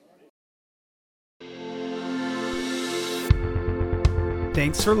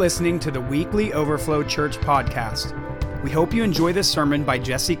Thanks for listening to the weekly Overflow Church podcast. We hope you enjoy this sermon by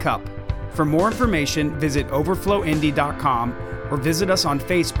Jesse Cupp. For more information, visit overflowindy.com or visit us on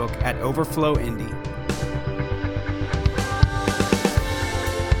Facebook at Overflow Indy.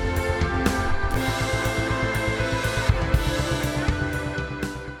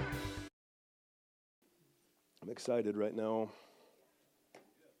 I'm excited right now.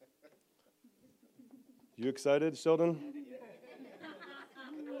 You excited, Sheldon?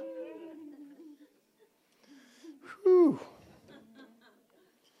 Whew.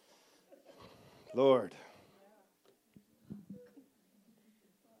 Lord.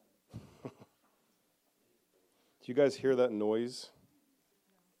 Do you guys hear that noise?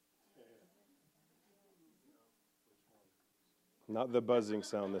 Not the buzzing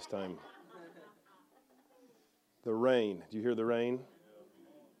sound this time. The rain. Do you hear the rain?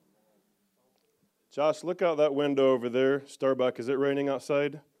 Josh, look out that window over there. Starbuck, is it raining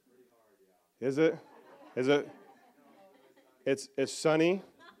outside? Is it? Is it? It's sunny,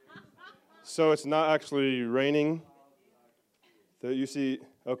 so it's not actually raining. That you see,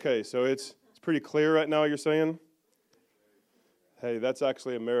 okay, so it's pretty clear right now, you're saying? Hey, that's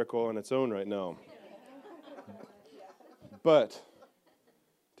actually a miracle in its own right now. But,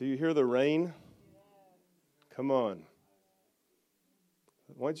 do you hear the rain? Come on.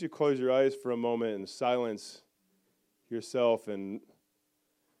 Why don't you close your eyes for a moment and silence yourself and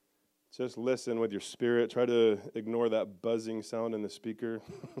just listen with your spirit. Try to ignore that buzzing sound in the speaker.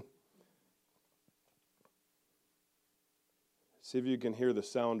 See if you can hear the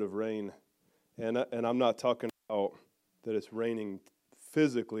sound of rain. And I'm not talking about that it's raining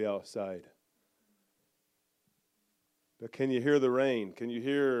physically outside. But can you hear the rain? Can you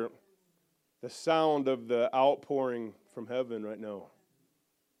hear the sound of the outpouring from heaven right now?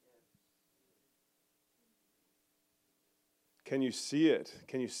 Can you see it?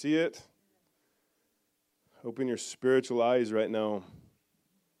 Can you see it? Open your spiritual eyes right now.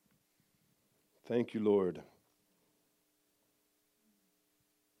 Thank you, Lord.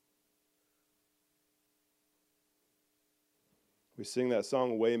 We sing that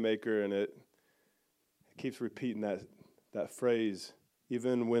song, Waymaker, and it keeps repeating that phrase.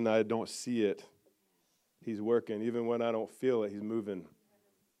 Even when I don't see it, He's working. Even when I don't feel it, He's moving.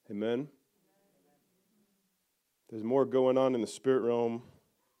 Amen? There's more going on in the spirit realm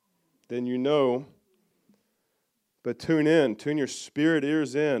than you know. But tune in. Tune your spirit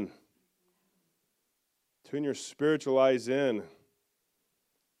ears in. Tune your spiritual eyes in.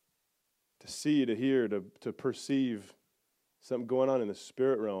 To see, to hear, to perceive something going on in the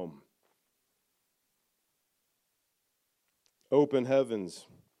spirit realm. Open heavens.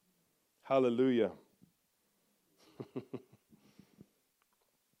 Hallelujah.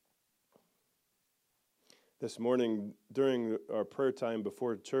 This morning, during our prayer time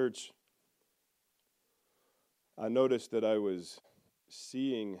before church, I noticed that I was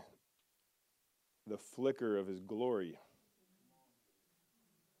seeing the flicker of His glory.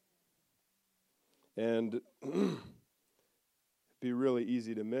 And it'd be really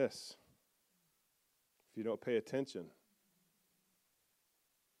easy to miss if you don't pay attention.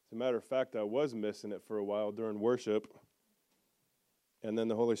 As a matter of fact, I was missing it for a while during worship, and then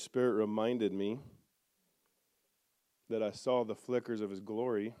the Holy Spirit reminded me that I saw the flickers of His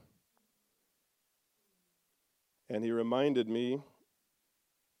glory. And He reminded me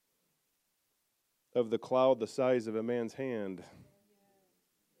of the cloud the size of a man's hand.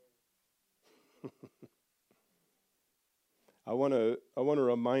 I want to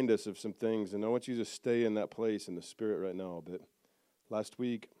remind us of some things, and I want you to stay in that place in the Spirit right now. But last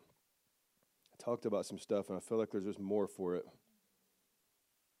week, I talked about some stuff, and I feel like there's just more for it.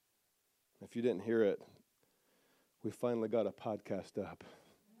 If you didn't hear it, we finally got a podcast up.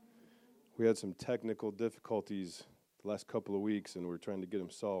 We had some technical difficulties the last couple of weeks, and we're trying to get them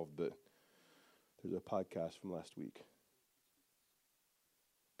solved, but there's a podcast from last week.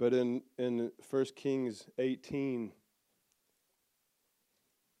 But in 1 Kings 18,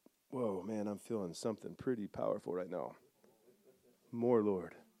 whoa, man, I'm feeling something pretty powerful right now. More,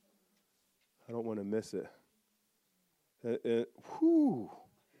 Lord. I don't want to miss it.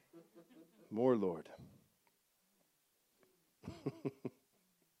 More, Lord.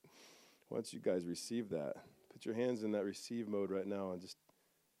 Once you guys receive that, put your hands in that receive mode right now and just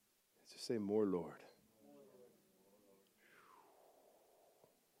say, more, Lord.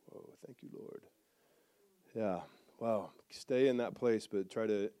 Whoa, thank you, Lord. Yeah, wow. Stay in that place, but try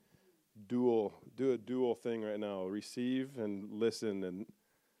to do a dual thing right now. Receive and listen and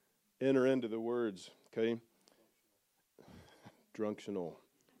enter into the words, okay? Drunctional.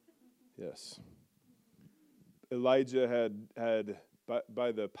 Yes. Elijah had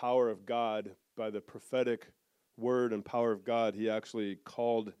by the power of God, by the prophetic word and power of God, he actually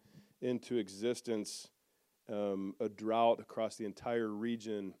called into existence a drought across the entire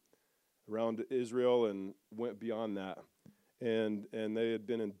region around Israel and went beyond that. And they had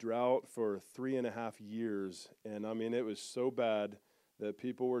been in drought for 3.5 years. And I mean, it was so bad that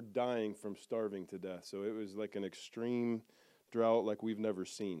people were dying from starving to death. So it was like an extreme drought like we've never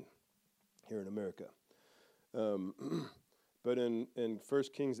seen here in America. But in 1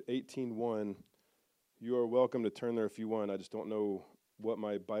 Kings 18:1, you are welcome to turn there if you want. I just don't know what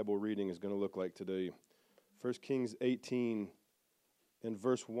my Bible reading is going to look like today. 1 Kings 18 in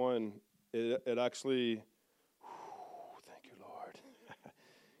verse 1, it actually, thank you, Lord.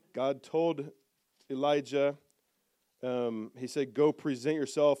 God told Elijah, he said, go present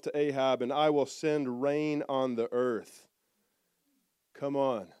yourself to Ahab, and I will send rain on the earth. Come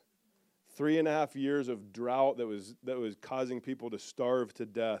on. 3.5 years of drought that was causing people to starve to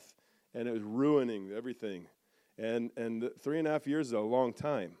death, and it was ruining everything. And 3.5 years is a long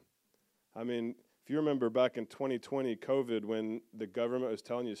time. I mean, if you remember back in 2020, COVID, when the government was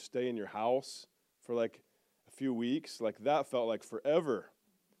telling you to stay in your house for like a few weeks, like that felt like forever.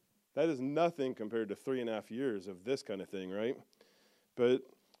 That is nothing compared to 3.5 years of this kind of thing, right? But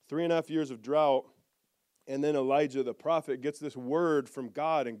 3.5 years of drought, and then Elijah the prophet gets this word from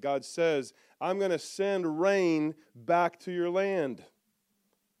God, and God says, I'm going to send rain back to your land.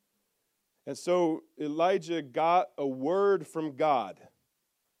 And so Elijah got a word from God.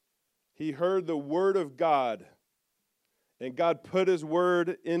 He heard the word of God, and God put his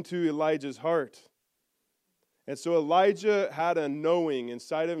word into Elijah's heart. And so Elijah had a knowing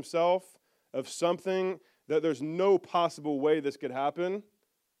inside of himself of something that there's no possible way this could happen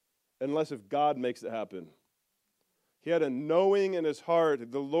unless if God makes it happen. He had a knowing in his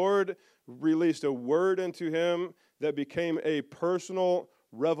heart. The Lord released a word into him that became a personal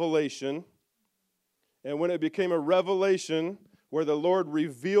revelation. And when it became a revelation where the Lord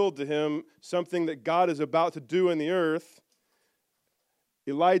revealed to him something that God is about to do in the earth,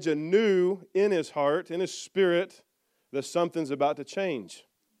 Elijah knew in his heart, in his spirit, that something's about to change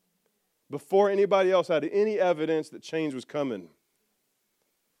before anybody else had any evidence that change was coming.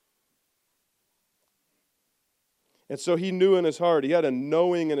 And so he knew in his heart. He had a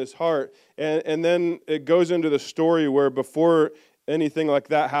knowing in his heart. And then it goes into the story where before anything like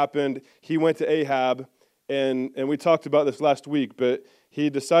that happened, he went to Ahab. And we talked about this last week, but he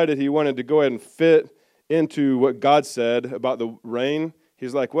decided he wanted to go ahead and fit into what God said about the rain.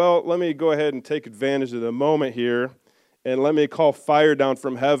 He's like, well, let me go ahead and take advantage of the moment here, and let me call fire down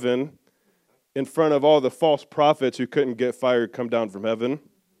from heaven in front of all the false prophets who couldn't get fire come down from heaven,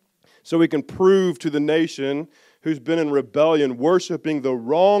 so we can prove to the nation who's been in rebellion, worshiping the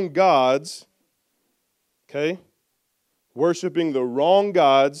wrong gods, okay? Worshiping the wrong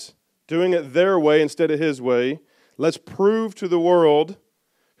gods, doing it their way instead of his way. Let's prove to the world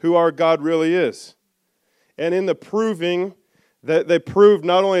who our God really is. And in the proving, that they proved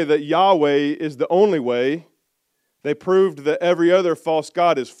not only that Yahweh is the only way, they proved that every other false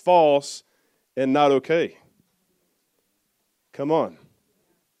god is false and not okay. Come on.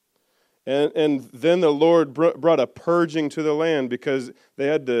 And then the Lord brought a purging to the land because they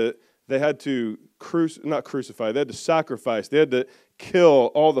had to sacrifice. They had to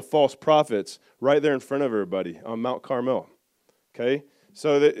kill all the false prophets right there in front of everybody on Mount Carmel. Okay?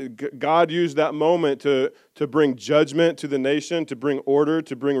 So that God used that moment to bring judgment to the nation, to bring order,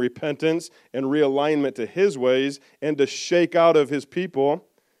 to bring repentance and realignment to his ways, and to shake out of his people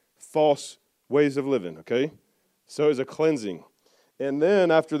false ways of living, okay? So it was a cleansing. And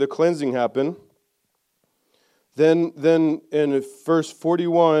then after the cleansing happened, then in verse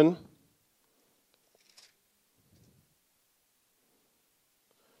 41,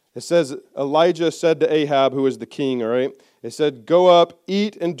 it says, Elijah said to Ahab, who was the king, all right? It said, go up,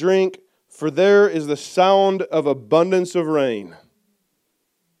 eat and drink, for there is the sound of abundance of rain.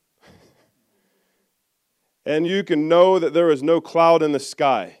 And you can know that there is no cloud in the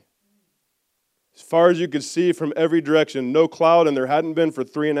sky. As far as you could see from every direction, no cloud, and there hadn't been for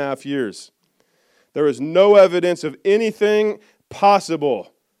 3.5 years. There was no evidence of anything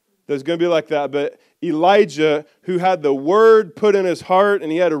possible that's going to be like that. But Elijah, who had the word put in his heart,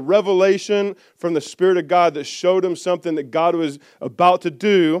 and he had a revelation from the Spirit of God that showed him something that God was about to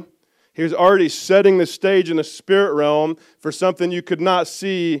do, he was already setting the stage in the spirit realm for something you could not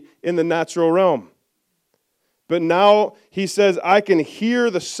see in the natural realm. But now he says, I can hear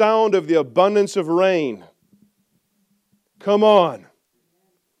the sound of the abundance of rain. Come on.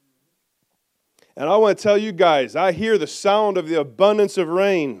 And I want to tell you guys, I hear the sound of the abundance of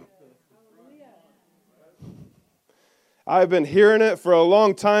rain. I've been hearing it for a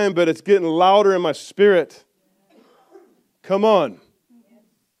long time, but it's getting louder in my spirit. Come on.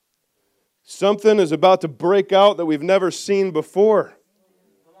 Something is about to break out that we've never seen before.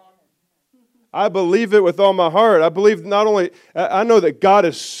 I believe it with all my heart. I believe not only, I know that God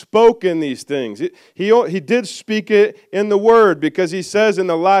has spoken these things. He did speak it in the Word, because He says in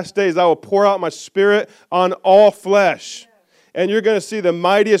the last days, I will pour out my Spirit on all flesh. And you're going to see the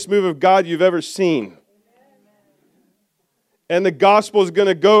mightiest move of God you've ever seen. And the gospel is going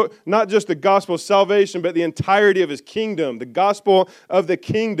to go, not just the gospel of salvation, but the entirety of His kingdom. The gospel of the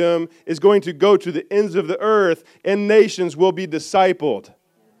kingdom is going to go to the ends of the earth, and nations will be discipled.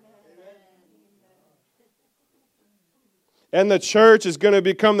 And the church is going to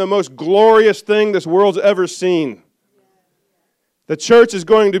become the most glorious thing this world's ever seen. The church is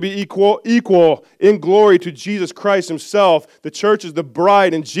going to be equal in glory to Jesus Christ Himself. The church is the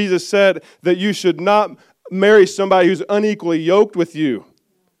bride, and Jesus said that you should not marry somebody who's unequally yoked with you.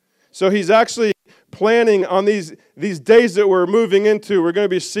 So He's actually planning on these days that we're moving into. We're going to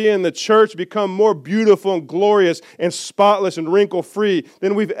be seeing the church become more beautiful and glorious and spotless and wrinkle-free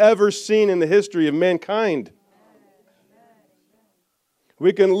than we've ever seen in the history of mankind.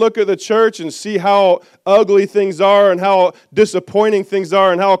 We can look at the church and see how ugly things are and how disappointing things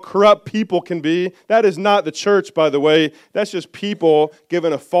are and how corrupt people can be. That is not the church, by the way. That's just people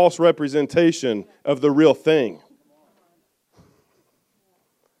giving a false representation of the real thing.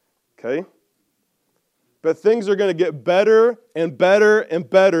 Okay? But things are going to get better and better and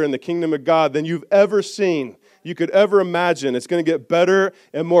better in the kingdom of God than you've ever seen, you could ever imagine. It's going to get better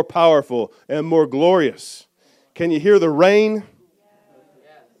and more powerful and more glorious. Can you hear the rain?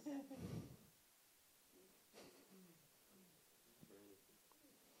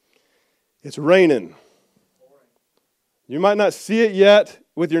 It's raining. You might not see it yet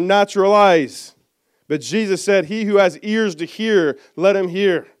with your natural eyes, but Jesus said, he who has ears to hear, let him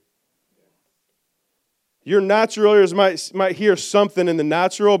hear. Your natural ears might hear something in the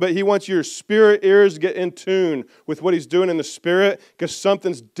natural, but He wants your spirit ears to get in tune with what He's doing in the spirit, because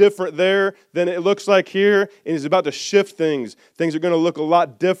something's different there than it looks like here, and He's about to shift things. Things are going to look a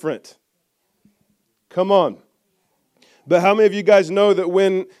lot different. Come on. But how many of you guys know that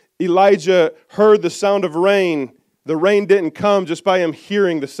when Elijah heard the sound of rain, the rain didn't come just by him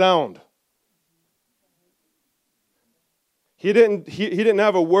hearing the sound? He didn't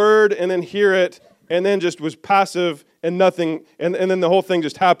have a word and then hear it, and then just was passive and nothing, and then the whole thing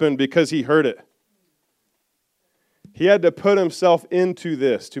just happened because he heard it. He had to put himself into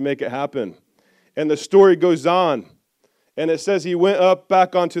this to make it happen. And the story goes on, and it says he went up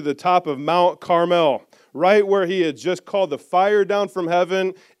back onto the top of Mount Carmel, right where he had just called the fire down from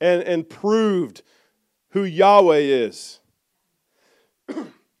heaven and proved who Yahweh is.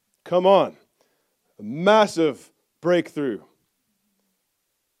 Come on. A massive breakthrough.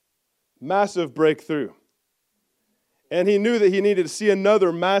 Massive breakthrough. And he knew that he needed to see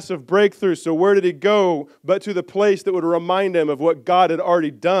another massive breakthrough. So where did he go but to the place that would remind him of what God had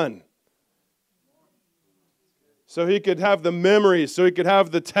already done? So he could have the memories, so he could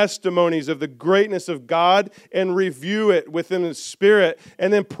have the testimonies of the greatness of God and review it within his spirit,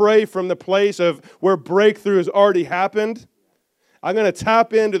 and then pray from the place of where breakthrough has already happened. I'm going to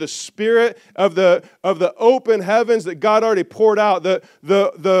tap into the spirit of the open heavens that God already poured out,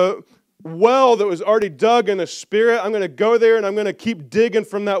 the well that was already dug in the spirit. I'm going to go there and I'm going to keep digging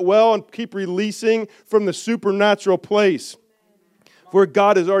from that well and keep releasing from the supernatural place where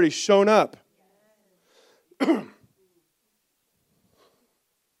God has already shown up.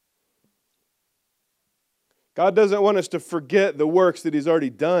 God doesn't want us to forget the works that He's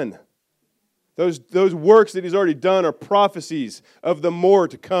already done. Those works that He's already done are prophecies of the more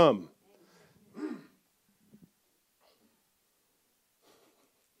to come.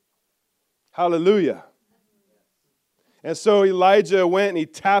 Hallelujah. And so Elijah went and he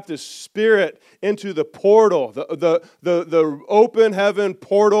tapped his spirit into the portal, the open heaven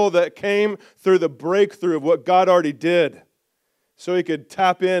portal that came through the breakthrough of what God already did, so he could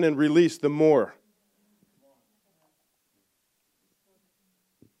tap in and release the more.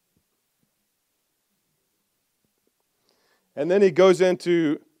 And then he goes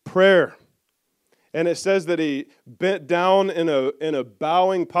into prayer. And it says that he bent down in a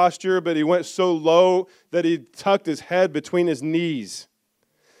bowing posture, but he went so low that he tucked his head between his knees.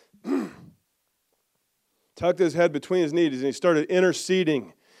 Tucked his head between his knees, and he started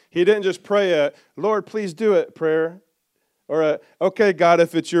interceding. He didn't just pray a, Lord, please do it prayer, or a, okay, God,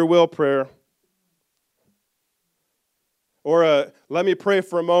 if it's your will prayer, or a, let me pray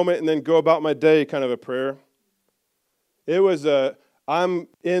for a moment and then go about my day kind of a prayer. It was a, I'm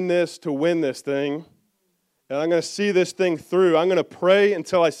in this to win this thing, and I'm going to see this thing through. I'm going to pray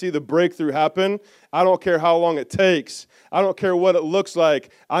until I see the breakthrough happen. I don't care how long it takes. I don't care what it looks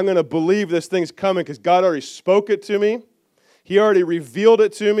like. I'm going to believe this thing's coming because God already spoke it to me. He already revealed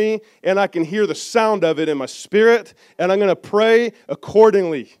it to me, and I can hear the sound of it in my spirit, and I'm going to pray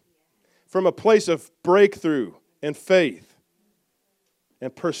accordingly from a place of breakthrough and faith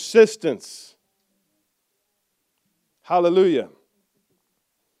and persistence. Hallelujah.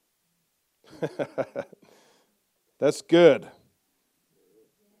 That's good.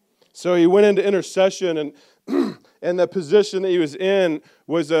 So he went into intercession, and the position that he was in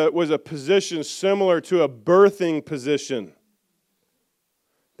was a position similar to a birthing position.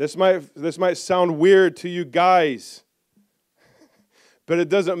 This might sound weird to you guys, but it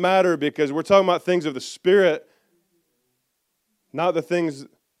doesn't matter because we're talking about things of the Spirit, not the things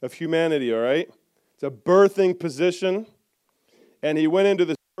of humanity, all right? It's a birthing position, and he went into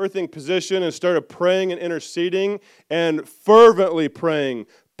this birthing position and started praying and interceding and fervently praying,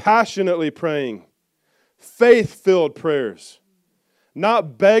 passionately praying, faith-filled prayers,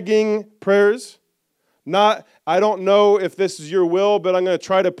 not begging prayers, not, I don't know if this is your will, but I'm going to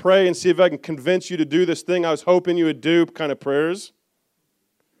try to pray and see if I can convince you to do this thing I was hoping you would do kind of prayers.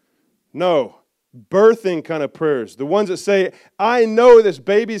 No, birthing kind of prayers. The ones that say, I know this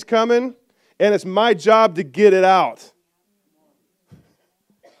baby's coming, and it's my job to get it out.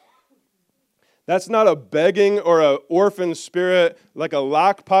 That's not a begging or an orphan spirit, like a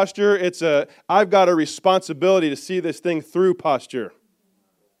lack posture. It's a, I've got a responsibility to see this thing through posture.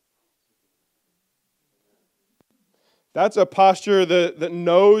 That's a posture that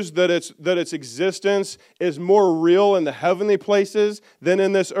knows that its existence is more real in the heavenly places than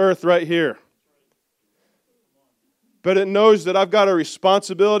in this earth right here. But it knows that I've got a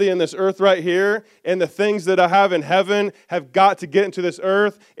responsibility in this earth right here, and the things that I have in heaven have got to get into this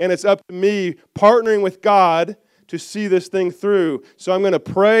earth, and it's up to me partnering with God to see this thing through. So I'm going to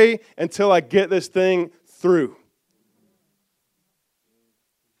pray until I get this thing through.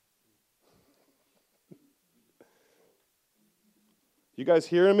 You guys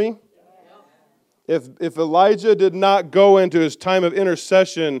hearing me? If Elijah did not go into his time of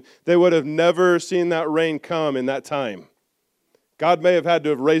intercession, they would have never seen that rain come in that time. God may have had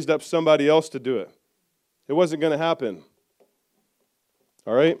to have raised up somebody else to do it. It wasn't going to happen.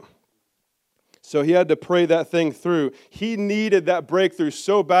 All right? So he had to pray that thing through. He needed that breakthrough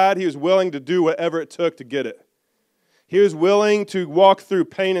so bad, he was willing to do whatever it took to get it. He was willing to walk through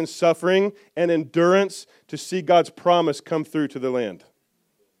pain and suffering and endurance to see God's promise come through to the land.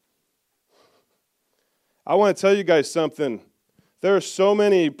 I want to tell you guys something. There are so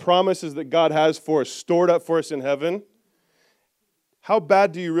many promises that God has for us, stored up for us in heaven. How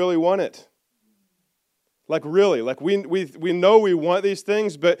bad do you really want it? Like really, like we know we want these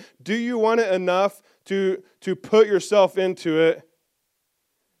things, but do you want it enough to put yourself into it,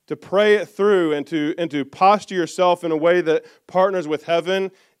 to pray it through, and to posture yourself in a way that partners with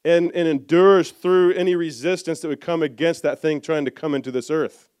heaven and endures through any resistance that would come against that thing trying to come into this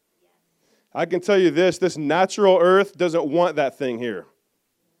earth? I can tell you this natural earth doesn't want that thing here.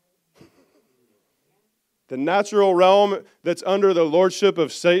 The natural realm that's under the lordship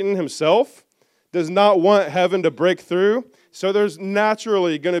of Satan himself does not want heaven to break through. So there's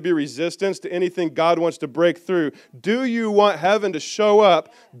naturally going to be resistance to anything God wants to break through. Do you want heaven to show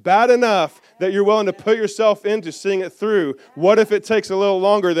up bad enough that you're willing to put yourself into seeing it through? What if it takes a little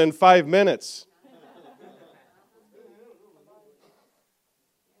longer than 5 minutes?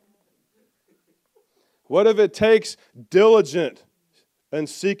 What if it takes diligent and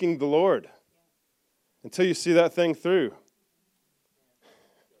seeking the Lord until you see that thing through?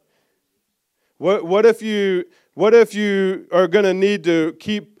 What if you are going to need to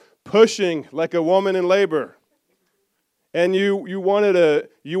keep pushing like a woman in labor, and you wanted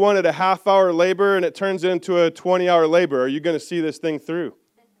a half-hour labor and it turns into a 20-hour labor? Are you going to see this thing through?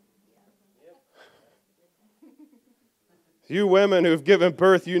 You women who have given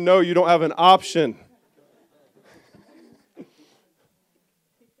birth, you know you don't have an option.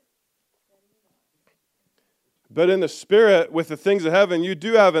 But in the spirit, with the things of heaven, you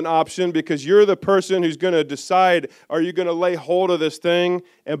do have an option because you're the person who's going to decide, are you going to lay hold of this thing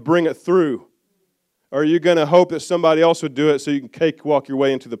and bring it through? Or are you going to hope that somebody else would do it so you can cakewalk your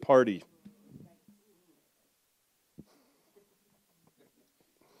way into the party?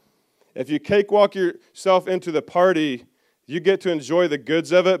 If you cakewalk yourself into the party, you get to enjoy the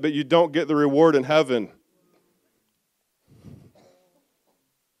goods of it, but you don't get the reward in heaven.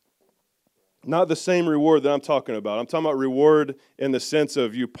 Not the same reward that I'm talking about. I'm talking about reward in the sense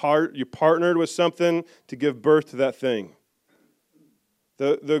of you partnered with something to give birth to that thing.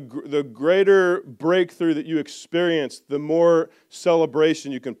 the greater breakthrough that you experience, the more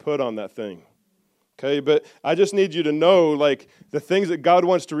celebration you can put on that thing. Okay, but I just need you to know, like, the things that God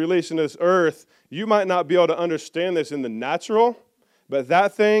wants to release in this earth, you might not be able to understand this in the natural, but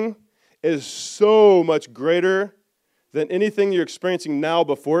that thing is so much greater than anything you're experiencing now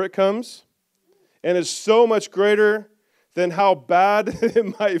before it comes, and is so much greater than how bad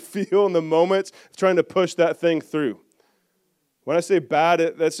it might feel in the moments trying to push that thing through. When I say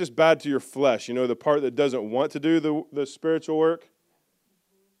bad, that's just bad to your flesh, you know, the part that doesn't want to do the spiritual work.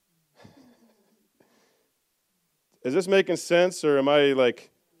 Is this making sense, or am I,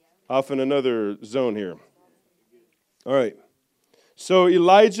 like, off in another zone here? All right. So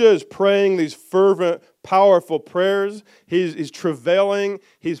Elijah is praying these fervent, powerful prayers. He's travailing.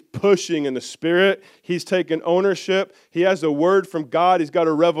 He's pushing in the Spirit. He's taking ownership. He has a word from God. He's got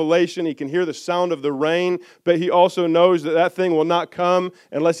a revelation. He can hear the sound of the rain, but he also knows that that thing will not come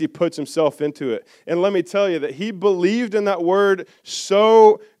unless he puts himself into it. And let me tell you that he believed in that word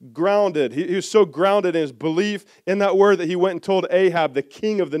so grounded. He was so grounded in his belief in that word that he went and told Ahab, the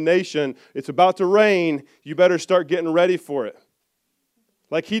king of the nation, it's about to rain. You better start getting ready for it.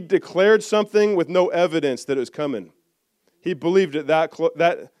 Like, he declared something with no evidence that it was coming. He believed it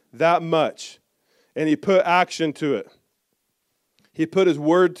that much. And he put action to it. He put his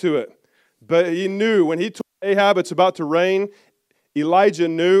word to it. But he knew when he told Ahab it's about to rain, Elijah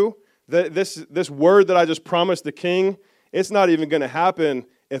knew that this word that I just promised the king, it's not even going to happen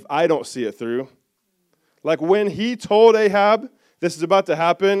if I don't see it through. Like, when he told Ahab this is about to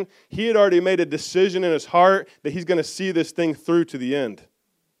happen, he had already made a decision in his heart that he's going to see this thing through to the end.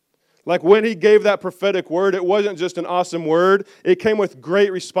 Like, when he gave that prophetic word, it wasn't just an awesome word. It came with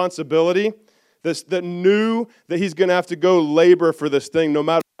great responsibility that knew that he's going to have to go labor for this thing no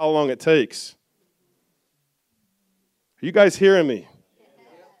matter how long it takes. Are you guys hearing me?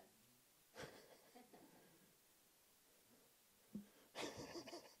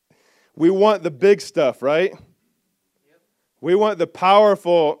 We want the big stuff, right? We want the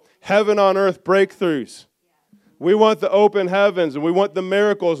powerful heaven on earth breakthroughs. We want the open heavens, and we want the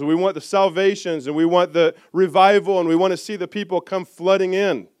miracles, and we want the salvations, and we want the revival, and we want to see the people come flooding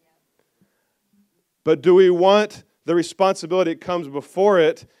in. But do we want the responsibility that comes before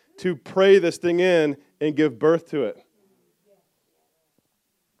it to pray this thing in and give birth to it?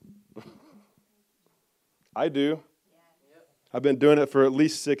 I do. I've been doing it for at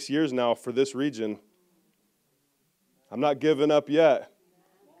least 6 years now for this region. I'm not giving up yet.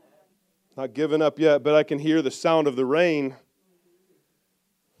 Not giving up yet, but I can hear the sound of the rain.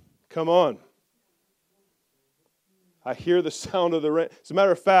 Come on. I hear the sound of the rain. As a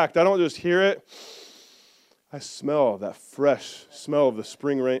matter of fact, I don't just hear it. I smell that fresh smell of the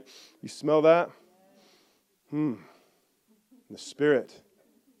spring rain. You smell that? The Spirit.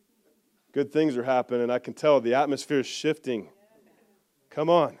 Good things are happening. I can tell the atmosphere is shifting. Come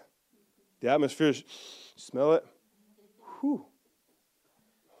on. The atmosphere is... Smell it? Whew.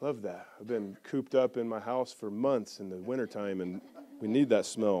 Love that. I've been cooped up in my house for months in the wintertime, and we need that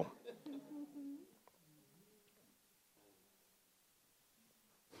smell.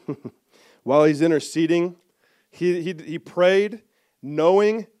 While he's interceding, he prayed,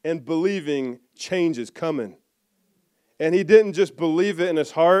 knowing and believing change is coming. And he didn't just believe it in his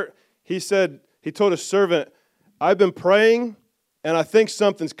heart. He told his servant, I've been praying, and I think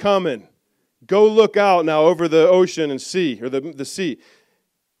something's coming. Go look out now over the ocean and see, or the sea.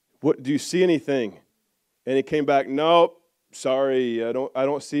 What, do you see anything? And he came back, nope, sorry, I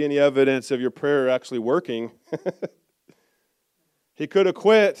don't see any evidence of your prayer actually working. He could have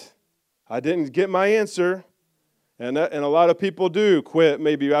quit. I didn't get my answer. And a lot of people do quit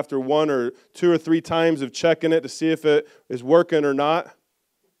maybe after 1 or 2 or 3 times of checking it to see if it is working or not.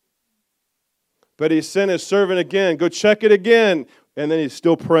 But he sent his servant again, go check it again. And then he's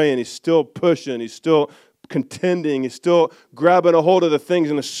still praying, he's still pushing, he's still contending, he's still grabbing a hold of the things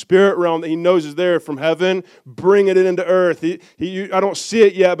in the spirit realm that he knows is there from heaven, bringing it into earth. I don't see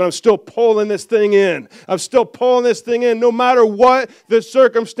it yet, but I'm still pulling this thing in. I'm still pulling this thing in. No matter what the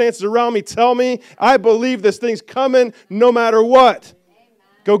circumstances around me tell me, I believe this thing's coming no matter what.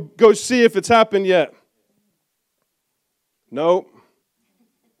 Go see if it's happened yet. Nope.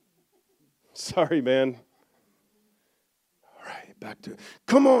 Sorry, man. Back to,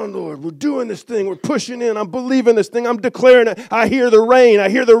 come on, Lord, we're doing this thing. We're pushing in. I'm believing this thing. I'm declaring it. I hear the rain. I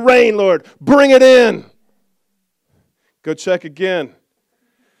hear the rain, Lord. Bring it in. Go check again.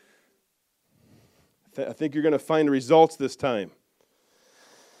 I think you're going to find results this time.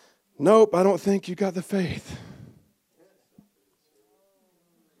 Nope, I don't think you got the faith.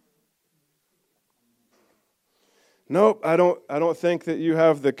 Nope, I don't think that you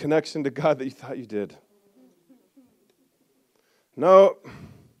have the connection to God that you thought you did. Nope,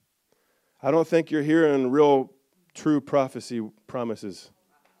 I don't think you're hearing real, true prophecy promises.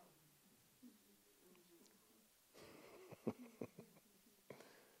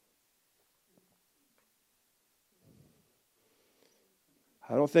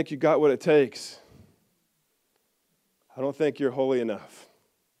 I don't think you got what it takes. I don't think you're holy enough.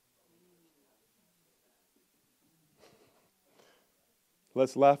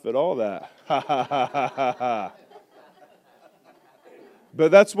 Let's laugh at all that. Ha ha ha ha ha ha.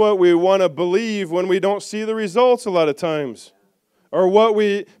 But that's what we want to believe when we don't see the results a lot of times. Or what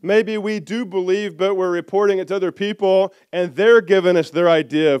maybe we do believe, but we're reporting it to other people, and they're giving us their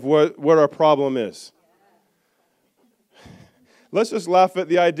idea of what our problem is. Let's just laugh at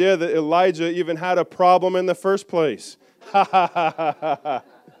the idea that Elijah even had a problem in the first place. Ha ha ha ha ha ha.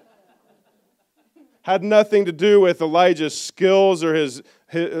 Had nothing to do with Elijah's skills or his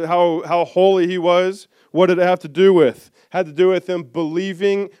how holy he was. What did it have to do with? Had to do with him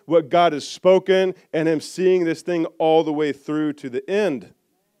believing what God has spoken and him seeing this thing all the way through to the end.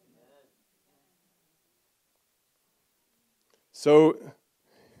 So,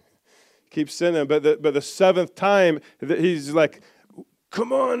 keep sinning, but the seventh time, he's like,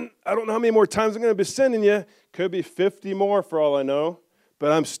 come on, I don't know how many more times I'm going to be sending you. Could be 50 more for all I know.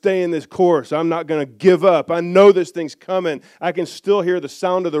 But I'm staying this course. I'm not going to give up. I know this thing's coming. I can still hear the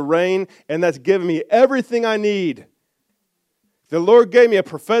sound of the rain, and that's giving me everything I need. The Lord gave me a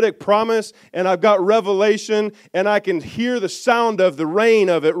prophetic promise, and I've got revelation, and I can hear the sound of the rain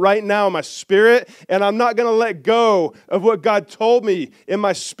of it right now in my spirit, and I'm not going to let go of what God told me in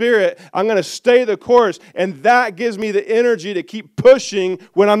my spirit. I'm going to stay the course, and that gives me the energy to keep pushing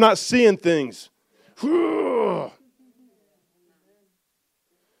when I'm not seeing things.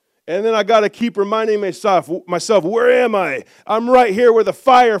 And then I got to keep reminding myself, where am I? I'm right here where the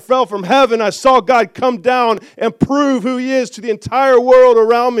fire fell from heaven. I saw God come down and prove who He is to the entire world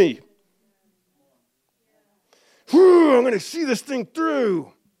around me. I'm going to see this thing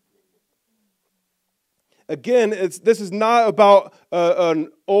through. Again, this is not about an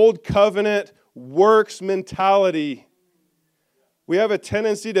old covenant works mentality. We have a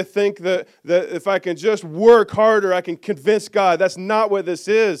tendency to think that if I can just work harder, I can convince God. That's not what this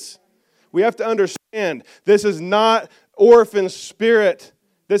is. We have to understand this is not orphan spirit.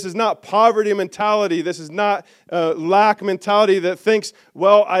 This is not poverty mentality. This is not lack mentality that thinks,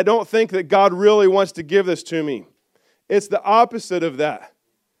 well, I don't think that God really wants to give this to me. It's the opposite of that.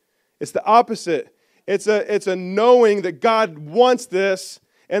 It's the opposite. It's a knowing that God wants this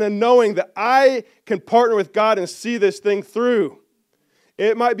and a knowing that I can partner with God and see this thing through.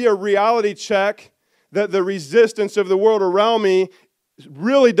 It might be a reality check that the resistance of the world around me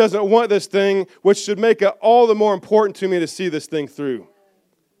really doesn't want this thing, which should make it all the more important to me to see this thing through.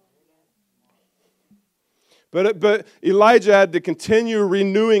 But Elijah had to continue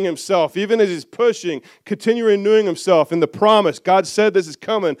renewing himself, even as he's pushing, continue renewing himself in the promise. God said this is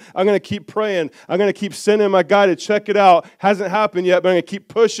coming. I'm going to keep praying. I'm going to keep sending my guy to check it out. Hasn't happened yet, but I'm going to keep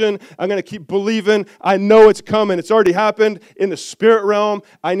pushing. I'm going to keep believing. I know it's coming. It's already happened in the spirit realm.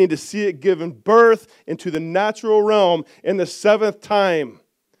 I need to see it given birth into the natural realm. In the seventh time,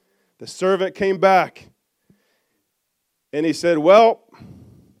 the servant came back, and he said, well,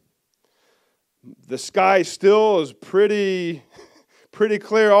 the sky still is pretty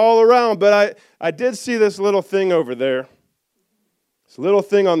clear all around, but I did see this little thing over there. This little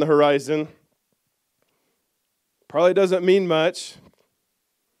thing on the horizon. Probably doesn't mean much,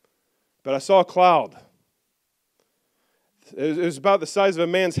 but I saw a cloud. It was about the size of a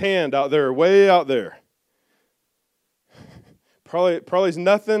man's hand out there, way out there. Probably's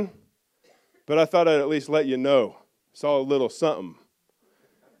nothing, but I thought I'd at least let you know. Saw a little something.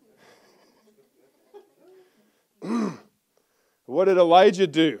 What did Elijah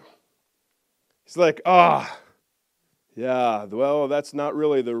do? He's like, yeah, well, that's not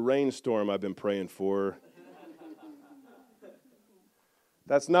really the rainstorm I've been praying for.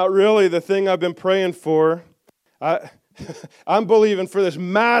 That's not really the thing I've been praying for. I'm believing for this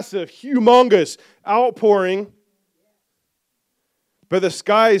massive, humongous outpouring. But the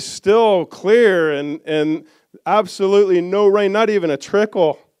sky's still clear and absolutely no rain, not even a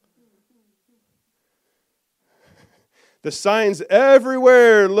trickle. The signs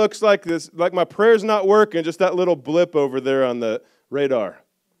everywhere looks like this, like my prayer's not working, just that little blip over there on the radar.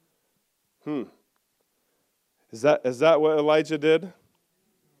 Is that what Elijah did?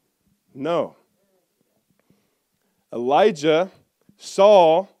 No. Elijah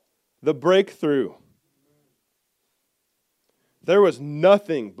saw the breakthrough. There was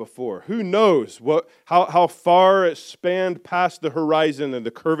nothing before. Who knows how far it spanned past the horizon and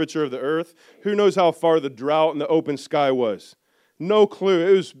the curvature of the earth? Who knows how far the drought and the open sky was? No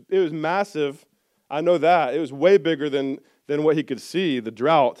clue. It was massive. I know that. It was way bigger than what he could see, the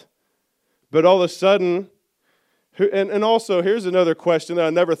drought. But all of a sudden, and also here's another question that I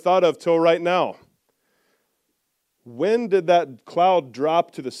never thought of till right now. When did that cloud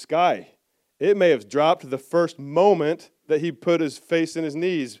drop to the sky? It may have dropped the first moment that he put his face in his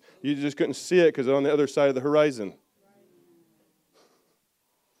knees. You just couldn't see it because it's on the other side of the horizon.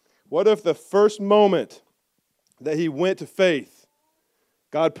 What if the first moment that he went to faith,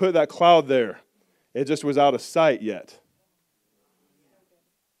 God put that cloud there? It just was out of sight yet.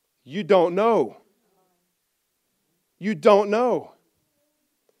 You don't know. You don't know.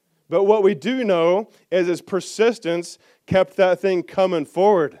 But what we do know is his persistence kept that thing coming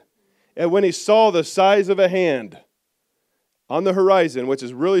forward. And when he saw the size of a hand on the horizon, which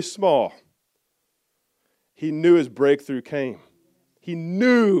is really small, he knew his breakthrough came. He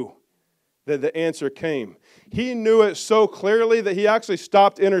knew that the answer came. He knew it so clearly that he actually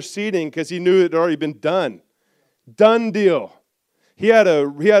stopped interceding because he knew it had already been done. Done deal. He had a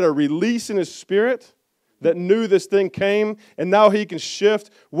release in his spirit that knew this thing came, and now he can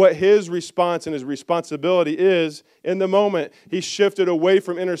shift what his response and his responsibility is in the moment. He shifted away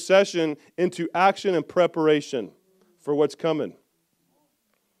from intercession into action and preparation for what's coming.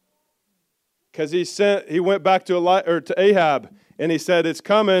 Because he went back to Ahab, and he said, "It's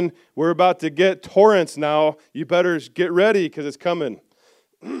coming. We're about to get torrents now. You better get ready because it's coming."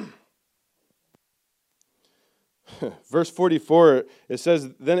 Verse 44, it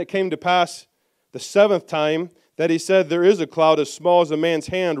says, "Then it came to pass the seventh time that he said, 'There is a cloud as small as a man's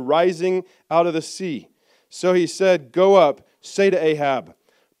hand rising out of the sea.' So he said, 'Go up, say to Ahab,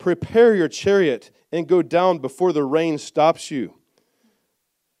 prepare your chariot and go down before the rain stops you.'"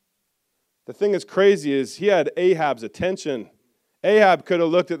 The thing that's crazy is he had Ahab's attention. Ahab could have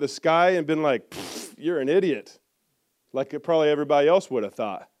looked at the sky and been like, "You're an idiot," like probably everybody else would have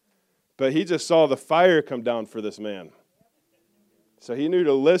thought. But he just saw the fire come down for this man. So he knew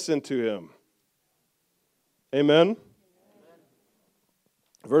to listen to him. Amen?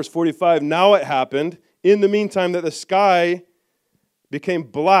 Verse 45, "Now it happened in the meantime that the sky became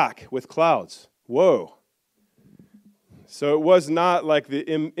black with clouds." Whoa. So it was not like the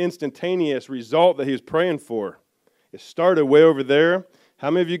instantaneous result that he was praying for. It started way over there. How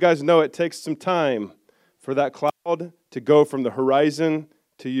many of you guys know it takes some time for that cloud to go from the horizon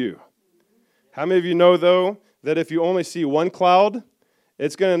to you? How many of you know, though, that if you only see one cloud,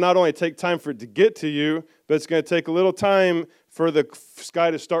 it's going to not only take time for it to get to you, but it's going to take a little time for the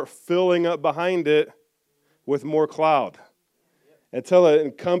sky to start filling up behind it with more cloud until it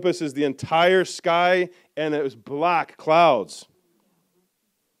encompasses the entire sky and it was black clouds.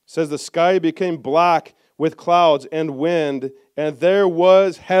 It says the sky became black with clouds and wind, and there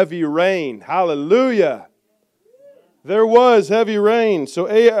was heavy rain. Hallelujah. There was heavy rain. So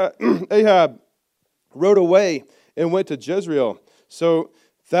Ahab rode away and went to Jezreel. So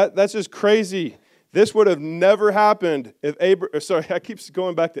that's just crazy. This would have never happened if I keep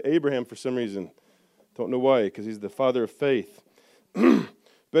going back to Abraham for some reason. Don't know why, because he's the father of faith.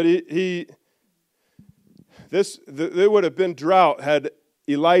 But there would have been drought had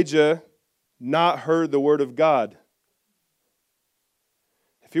Elijah not heard the word of God.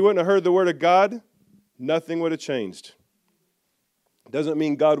 If he wouldn't have heard the word of God, nothing would have changed. Doesn't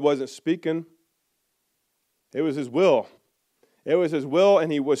mean God wasn't speaking. It was his will. It was his will,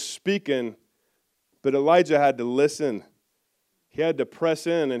 and he was speaking, but Elijah had to listen. He had to press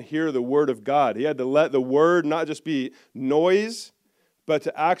in and hear the word of God. He had to let the word not just be noise, but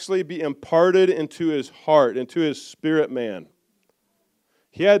to actually be imparted into his heart, into his spirit man.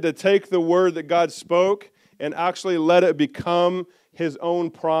 He had to take the word that God spoke and actually let it become his own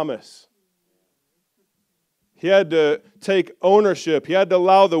promise. He had to take ownership. He had to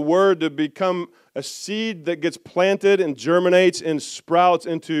allow the word to become a seed that gets planted and germinates and sprouts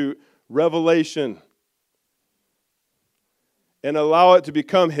into revelation. And allow it to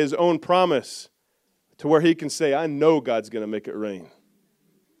become his own promise to where he can say, "I know God's going to make it rain."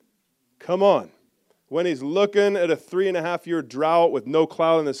 Come on. When he's looking at a 3.5-year drought with no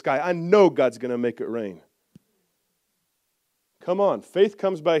cloud in the sky, I know God's going to make it rain. Come on. Faith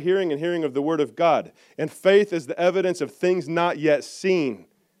comes by hearing, and hearing of the word of God. And faith is the evidence of things not yet seen.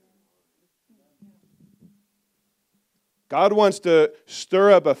 God wants to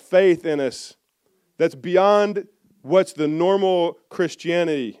stir up a faith in us that's beyond what's the normal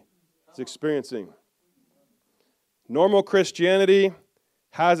Christianity is experiencing. Normal Christianity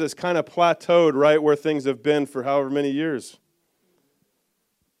has us kind of plateaued right where things have been for however many years.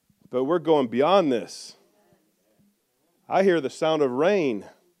 But we're going beyond this. I hear the sound of rain.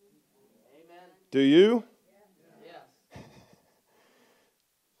 Amen. Do you? Yes.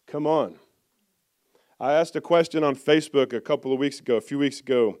 Come on. I asked a question on Facebook a few weeks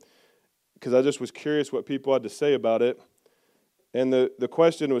ago, because I just was curious what people had to say about it. And the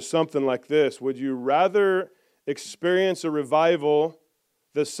question was something like this: would you rather experience a revival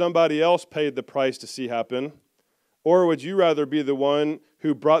that somebody else paid the price to see happen, or would you rather be the one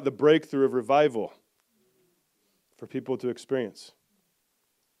who brought the breakthrough of revival for people to experience?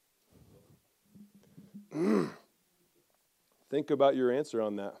 Think about your answer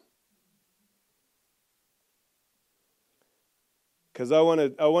on that. Because I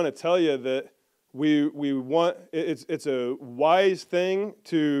want to tell you that we want it's a wise thing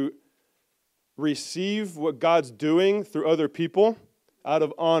to receive what God's doing through other people out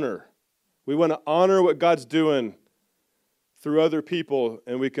of honor. We want to honor what God's doing through other people,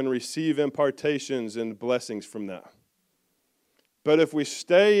 and we can receive impartations and blessings from that. But if we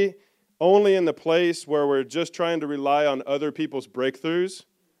stay only in the place where we're just trying to rely on other people's breakthroughs,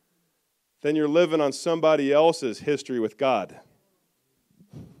 then you're living on somebody else's history with God.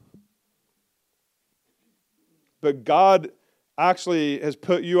 But God actually has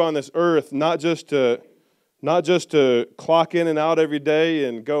put you on this earth not just to clock in and out every day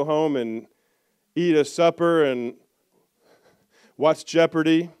and go home and eat a supper and watch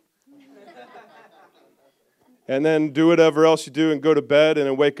Jeopardy and then do whatever else you do and go to bed and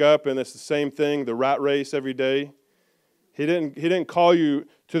then wake up and it's the same thing, the rat race every day. He didn't call you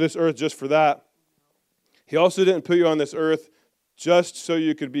to this earth just for that. He also didn't put you on this earth just so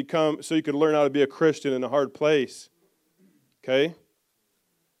you could learn how to be a Christian in a hard place. Okay?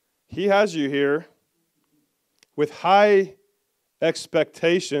 He has you here with high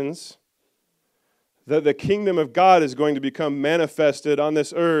expectations that the kingdom of God is going to become manifested on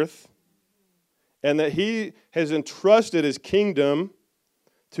this earth, and that he has entrusted his kingdom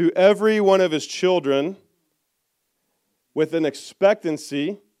to every one of his children with an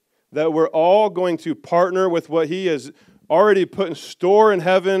expectancy that we're all going to partner with what he has already put in store in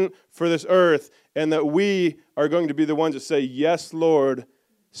heaven for this earth, and that we are going to be the ones that say, yes, Lord,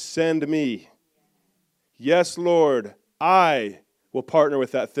 send me. Yes, Lord, I will partner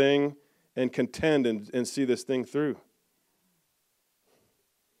with that thing and contend and see this thing through.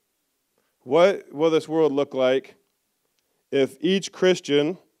 What will this world look like if each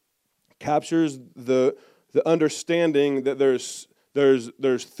Christian captures the understanding that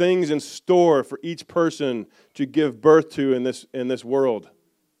there's things in store for each person to give birth to in this world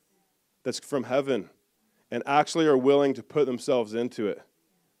that's from heaven, and actually are willing to put themselves into it?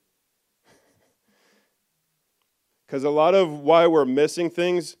 Because a lot of why we're missing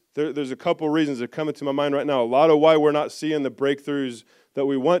things, there's a couple reasons that are coming to my mind right now. A lot of why we're not seeing the breakthroughs that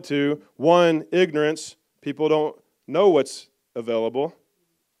we want to. One, ignorance. People don't know what's available,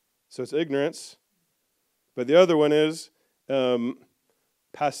 so it's ignorance. But the other one is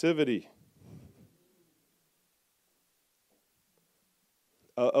passivity.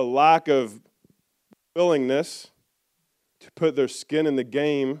 A lack of willingness to put their skin in the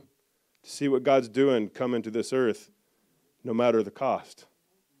game to see what God's doing come into this earth, no matter the cost.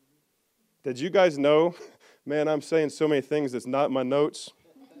 Did you guys know? Man, I'm saying so many things that's not in my notes.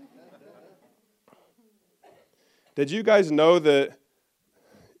 Did you guys know that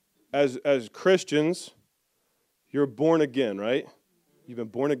as Christians, you're born again, right? You've been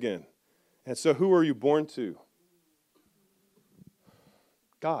born again. And so who are you born to?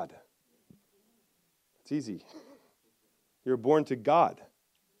 God. It's easy. You're born to God.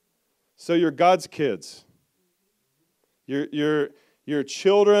 So you're God's kids. You're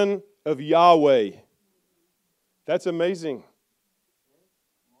children of Yahweh. That's amazing.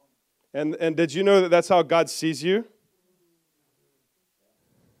 And did you know that that's how God sees you?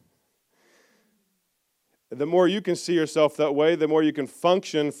 The more you can see yourself that way, the more you can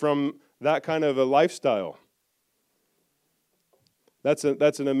function from that kind of a lifestyle. That's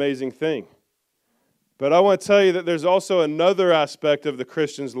an amazing thing. But I want to tell you that there's also another aspect of the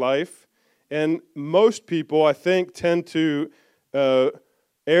Christian's life, and most people, I think, tend to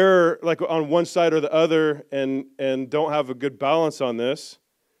err like on one side or the other and don't have a good balance on this.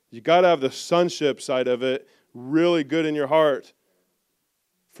 You got to have the sonship side of it really good in your heart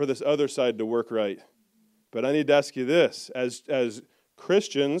for this other side to work right. But I need to ask you this. As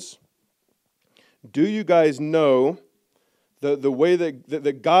Christians, do you guys know the way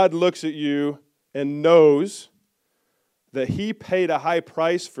that God looks at you and knows that he paid a high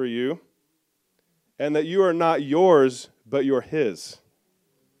price for you and that you are not yours, but you're his?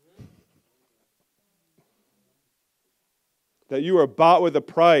 That you are bought with a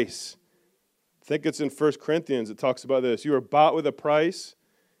price. I think it's in 1 Corinthians it talks about this. You are bought with a price,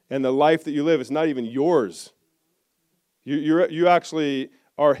 and the life that you live is not even yours. You actually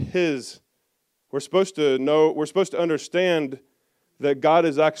are His. We're supposed to understand that God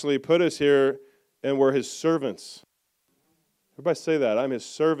has actually put us here, and we're His servants. Everybody say that. I'm His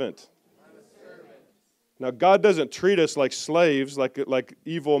servant. Now, God doesn't treat us like slaves, like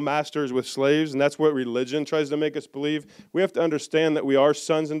evil masters with slaves, and that's what religion tries to make us believe. We have to understand that we are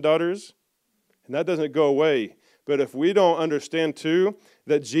sons and daughters, and that doesn't go away. But if we don't understand, too,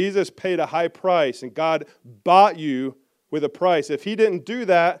 that Jesus paid a high price, and God bought you with a price, if He didn't do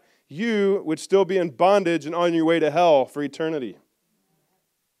that, you would still be in bondage and on your way to hell for eternity.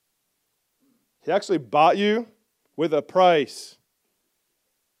 He actually bought you with a price,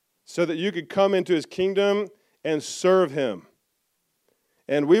 so that you could come into His kingdom and serve Him.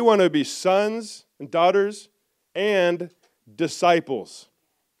 And we want to be sons and daughters and disciples,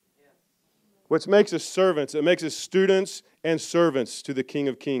 which makes us servants. It makes us students and servants to the King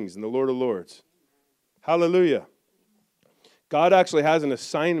of Kings and the Lord of Lords. Hallelujah. God actually has an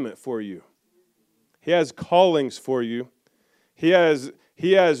assignment for you. He has callings for you. He has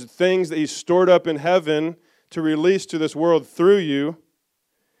things that He's stored up in heaven to release to this world through you.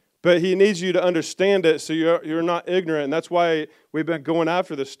 But He needs you to understand it so you're not ignorant. And that's why we've been going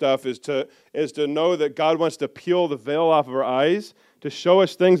after this stuff, is to know that God wants to peel the veil off of our eyes, to show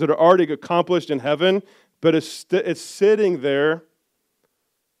us things that are already accomplished in heaven, but it's sitting there.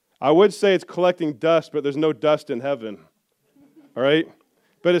 I would say it's collecting dust, but there's no dust in heaven. All right?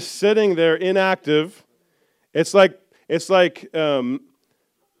 But it's sitting there inactive. It's like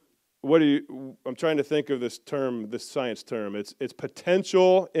I'm trying to think of this term, this science term. It's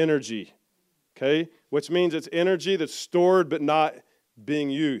potential energy, okay? Which means it's energy that's stored but not being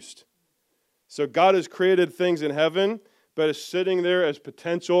used. So God has created things in heaven, but it's sitting there as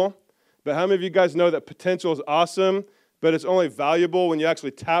potential. But how many of you guys know that potential is awesome, but it's only valuable when you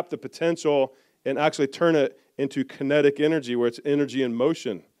actually tap the potential and actually turn it into kinetic energy, where it's energy in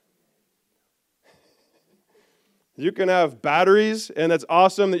motion? You can have batteries, and it's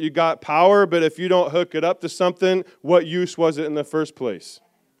awesome that you got power, but if you don't hook it up to something, what use was it in the first place?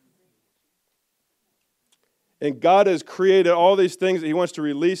 And God has created all these things that He wants to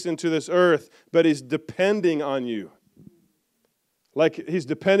release into this earth, but He's depending on you. Like He's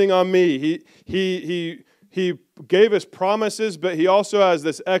depending on me. He gave us promises, but He also has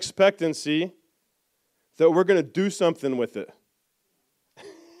this expectancy that we're going to do something with it.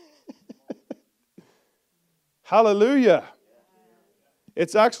 Hallelujah.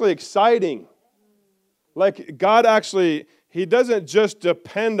 It's actually exciting. Like God actually, He doesn't just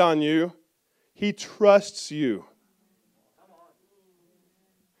depend on you, He trusts you.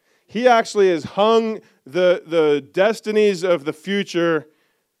 He actually has hung the destinies of the future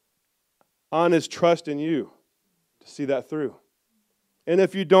on His trust in you to see that through. And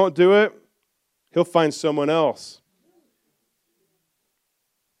if you don't do it, He'll find someone else.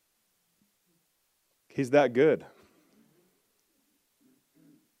 He's that good.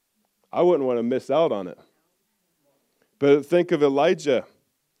 I wouldn't want to miss out on it. But think of Elijah.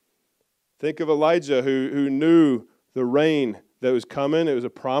 Think of Elijah who knew the rain that was coming. It was a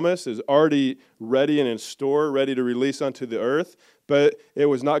promise. It was already ready and in store, ready to release onto the earth. But it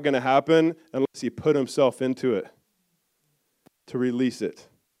was not going to happen unless he put himself into it to release it.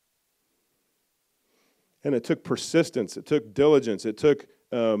 And it took persistence. It took diligence. It took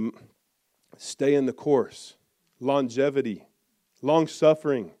stay in the course, longevity,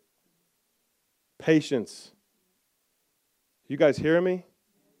 long-suffering, patience. You guys hearing me?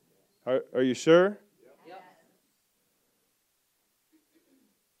 Are you sure? Yep.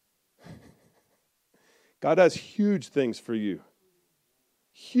 God has huge things for you.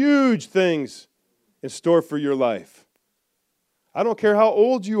 Huge things in store for your life. I don't care how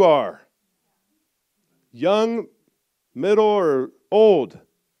old you are. Young, middle, or old.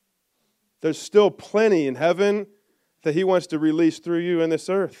 There's still plenty in heaven that He wants to release through you in this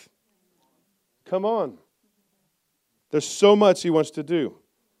earth. Come on. There's so much He wants to do.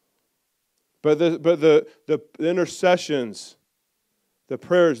 But the intercessions, the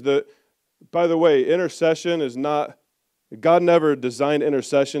prayers, by the way, intercession is not, God never designed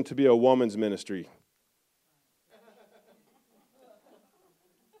intercession to be a woman's ministry.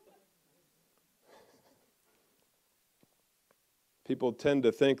 People tend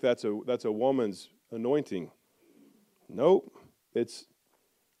to think that's a woman's anointing. Nope. It's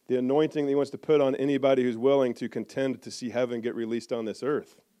the anointing that He wants to put on anybody who's willing to contend to see heaven get released on this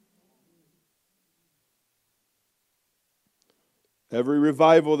earth. Every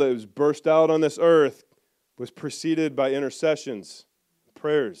revival that was burst out on this earth was preceded by intercessions,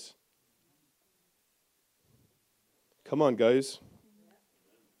 prayers. Come on, guys.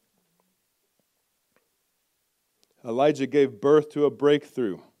 Elijah gave birth to a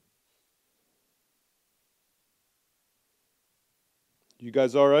breakthrough. You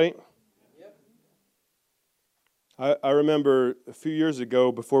guys all right? Yep. I remember a few years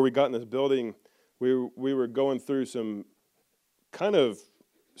ago, before we got in this building, we were going through some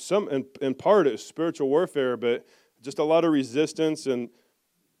in part it's spiritual warfare, but just a lot of resistance and,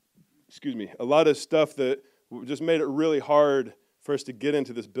 a lot of stuff that just made it really hard for us to get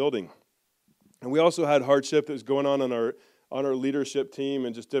into this building. And we also had hardship that was going on our leadership team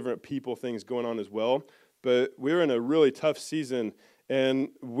and just different people things going on as well. But we were in a really tough season, and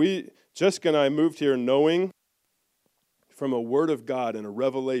Jessica and I moved here knowing from a word of God and a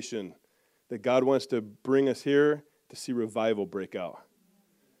revelation that God wants to bring us here to see revival break out.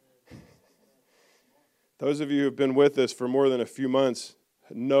 Those of you who have been with us for more than a few months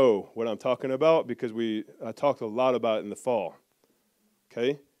know what I'm talking about because I talked a lot about it in the fall.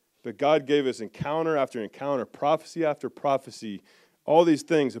 Okay? But God gave us encounter after encounter, prophecy after prophecy, all these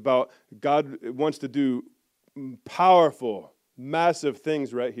things about God wants to do powerful, massive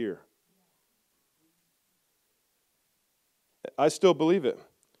things right here. I still believe it.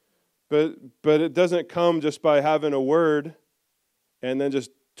 But it doesn't come just by having a word and then just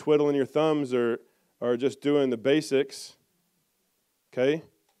twiddling your thumbs or just doing the basics. Okay?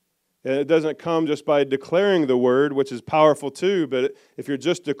 And it doesn't come just by declaring the word, which is powerful too, but if you're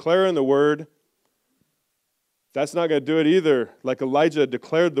just declaring the word, that's not going to do it either. Like Elijah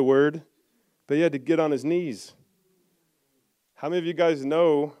declared the word, but he had to get on his knees. How many of you guys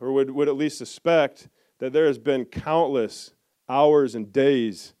know, or would at least suspect, that there has been countless hours and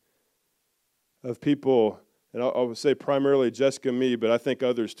days of people, and I would say primarily Jessica and me, but I think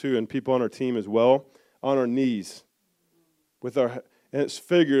others too, and people on our team as well, on our knees, and it's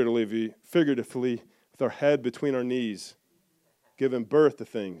figuratively, with our head between our knees, giving birth to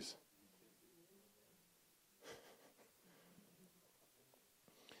things.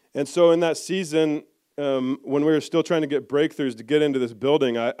 And so in that season, when we were still trying to get breakthroughs to get into this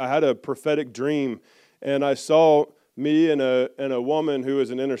building, I had a prophetic dream, and I saw me and a woman who was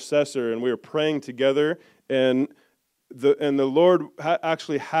an intercessor, and we were praying together, and the Lord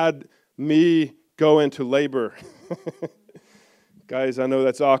actually had me go into labor. Guys, I know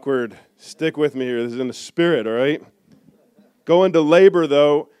that's awkward. Stick with me here. This is in the spirit, all right? Go into labor,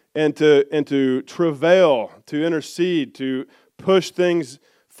 though, and to travail, to intercede, to push things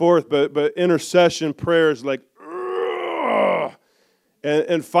forth, but intercession prayers like,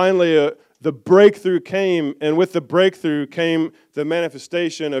 and finally the breakthrough came, and with the breakthrough came the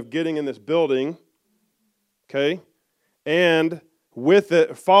manifestation of getting in this building, okay? And with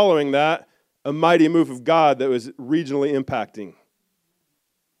it, following that, a mighty move of God that was regionally impacting.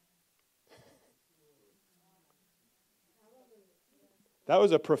 That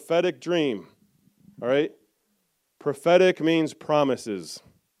was a prophetic dream, all right? Prophetic means promises,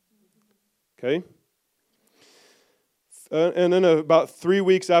 okay? And then about 3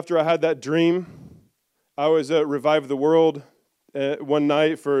 weeks after I had that dream, I was at Revive the World one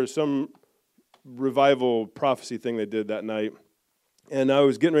night for some revival prophecy thing they did that night. And I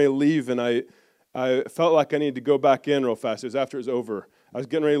was getting ready to leave, and I felt like I needed to go back in real fast. It was after it was over. I was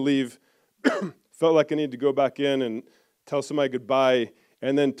getting ready to leave, felt like I needed to go back in and tell somebody goodbye.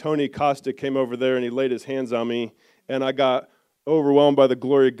 And then Tony Costa came over there, and he laid his hands on me, and I got overwhelmed by the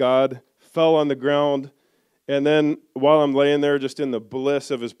glory of God, fell on the ground. And then while I'm laying there just in the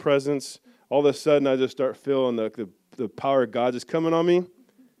bliss of his presence, all of a sudden I just start feeling the power of God just coming on me.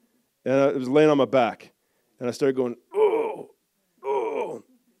 And I was laying on my back. And I started going, oh, oh,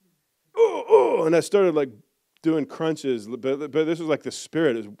 oh, oh. And I started like doing crunches. But this was like the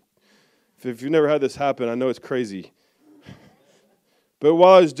Spirit. If you've never had this happen, I know it's crazy. But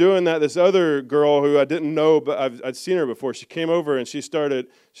while I was doing that, this other girl who I didn't know, but I'd seen her before, she came over and she started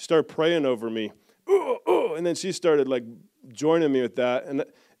praying over me. And then she started like joining me with that. And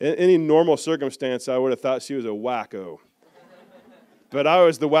in any normal circumstance, I would have thought she was a wacko. But I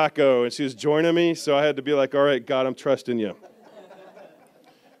was the wacko, and she was joining me, so I had to be like, all right, God, I'm trusting you.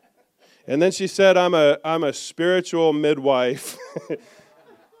 And then she said, I'm a spiritual midwife.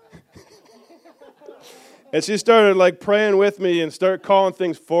 And she started like praying with me and started calling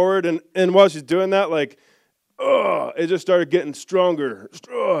things forward. And while she's doing that, like, it just started getting stronger.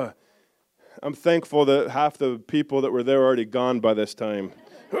 I'm thankful that half the people that were there were already gone by this time.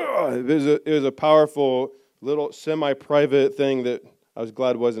 It was a powerful little semi-private thing that I was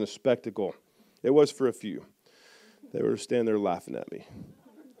glad wasn't a spectacle. It was for a few. They were standing there laughing at me.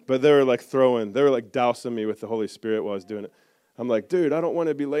 But they were like dousing me with the Holy Spirit while I was doing it. I'm like, dude, I don't want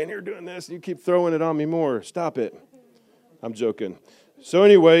to be laying here doing this. You keep throwing it on me more. Stop it. I'm joking. So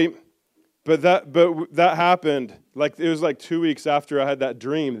anyway, but that happened. Like it was like 2 weeks after I had that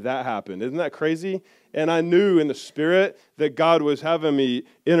dream, that happened. Isn't that crazy? And I knew in the Spirit that God was having me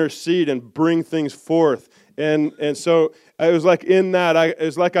intercede and bring things forth. And so it was like in that, it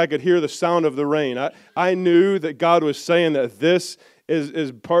was like I could hear the sound of the rain. I knew that God was saying that this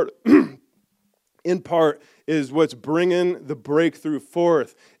is part, in part, is what's bringing the breakthrough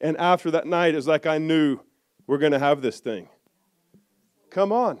forth. And after that night, it's like I knew we're going to have this thing.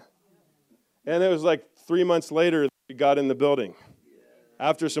 Come on. And it was like 3 months later, we got in the building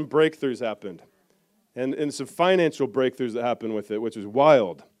after some breakthroughs happened. And some financial breakthroughs that happened with it, which was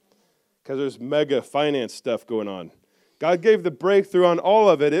wild because there's mega finance stuff going on. God gave the breakthrough on all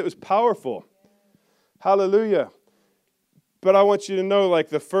of it. It was powerful. Hallelujah. But I want you to know, like,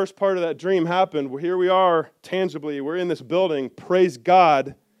 the first part of that dream happened. Here we are, tangibly. We're in this building. Praise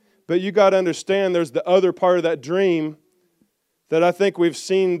God. But you got to understand there's the other part of that dream that I think we've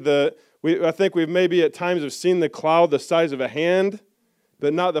seen I think we've maybe at times have seen the cloud the size of a hand,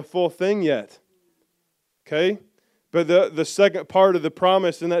 but not the full thing yet. Okay? But the second part of the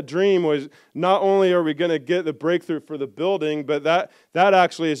promise in that dream was not only are we going to get the breakthrough for the building, but that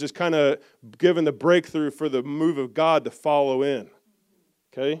actually is just kind of giving the breakthrough for the move of God to follow in.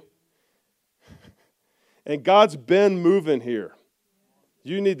 Okay? And God's been moving here.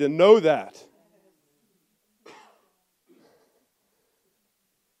 You need to know that.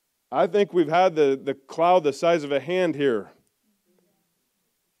 I think we've had the cloud the size of a hand here.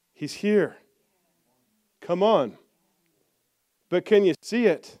 He's here. Come on. But can you see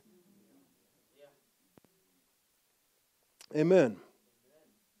it? Amen.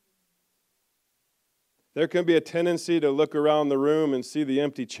 There can be a tendency to look around the room and see the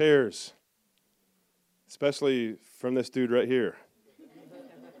empty chairs, especially from this dude right here.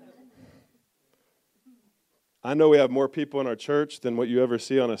 I know we have more people in our church than what you ever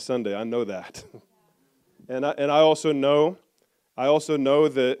see on a Sunday. I know that. And I also know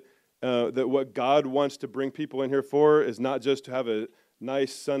that that what God wants to bring people in here for is not just to have a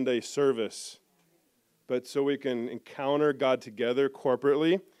nice Sunday service, but so we can encounter God together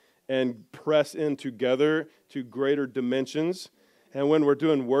corporately and press in together to greater dimensions. And when we're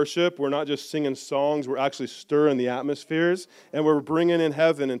doing worship, we're not just singing songs, we're actually stirring the atmospheres, and we're bringing in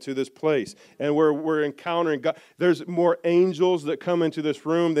heaven into this place. And we're encountering God. There's more angels that come into this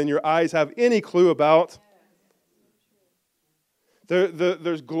room than your eyes have any clue about.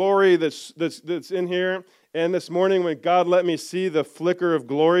 There's glory that's in here. And this morning when God let me see the flicker of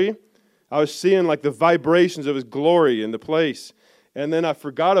glory, I was seeing like the vibrations of His glory in the place. And then I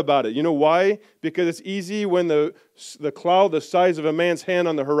forgot about it. You know why? Because it's easy when the cloud the size of a man's hand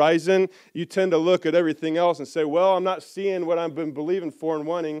on the horizon, you tend to look at everything else and say, well, I'm not seeing what I've been believing for and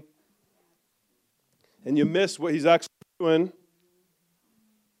wanting. And you miss what He's actually doing.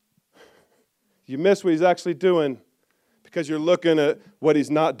 You miss what He's actually doing because you're looking at what He's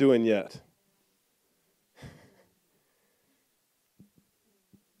not doing yet.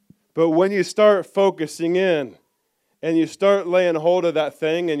 But when you start focusing in, and you start laying hold of that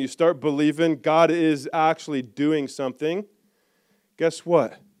thing and you start believing God is actually doing something, guess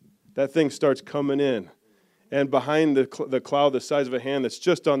what? That thing starts coming in. And behind the cloud the size of a hand that's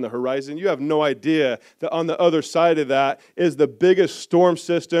just on the horizon, you have no idea that on the other side of that is the biggest storm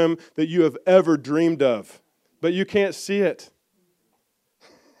system that you have ever dreamed of. But you can't see it.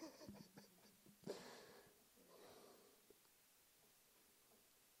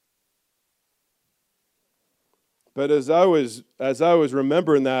 But as I was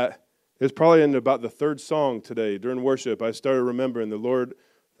remembering that, it's probably in about the third song today during worship, I started remembering the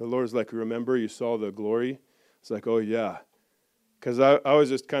Lord's like, remember you saw the glory? It's like, oh yeah. Because I was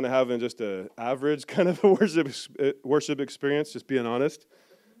just kind of having just an average kind of a worship experience, just being honest.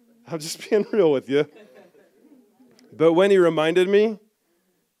 I'm just being real with you. But when He reminded me,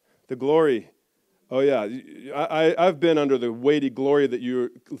 the glory, oh yeah, I've been under the weighty glory that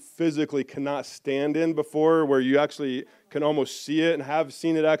you physically cannot stand in before, where you actually can almost see it and have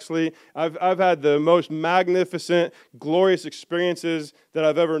seen it actually. I've had the most magnificent, glorious experiences that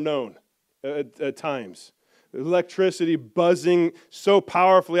I've ever known at times. Electricity buzzing so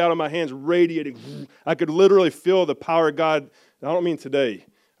powerfully out of my hands, radiating. I could literally feel the power of God. I don't mean today,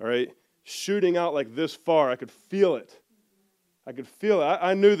 all right? Shooting out like this far. I could feel it. I could feel it.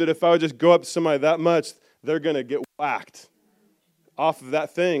 I knew that if I would just go up to somebody that much, they're going to get whacked off of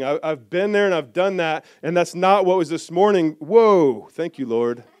that thing. I've been there and I've done that, and that's not what was this morning. Whoa, thank you,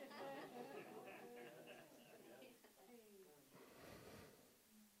 Lord.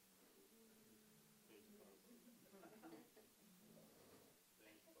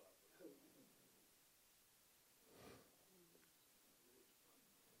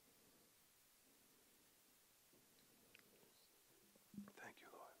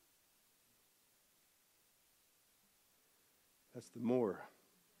 That's the more.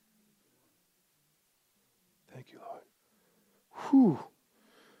 Thank you, Lord. Whew.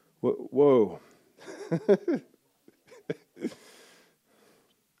 Whoa.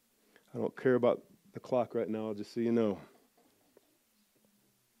 I don't care about the clock right now, just so you know.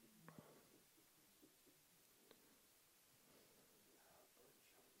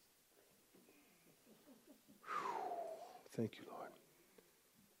 Thank you, Lord.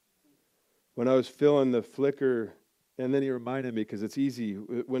 When I was feeling the flicker, and then he reminded me, because it's easy,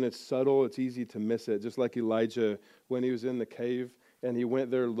 when it's subtle, it's easy to miss it. Just like Elijah, when he was in the cave, and he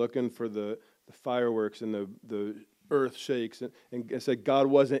went there looking for the fireworks, and the earth shakes, and it said God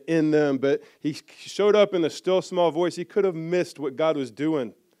wasn't in them, but he showed up in the still small voice. He could have missed what God was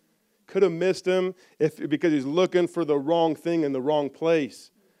doing. Could have missed him because he's looking for the wrong thing in the wrong place.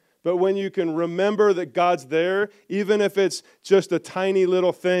 But when you can remember that God's there, even if it's just a tiny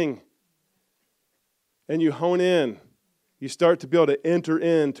little thing, and you hone in, you start to be able to enter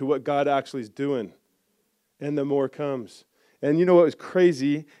into what God actually is doing, and the more comes. And you know what was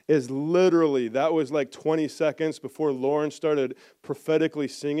crazy is literally that was like 20 seconds before Lauren started prophetically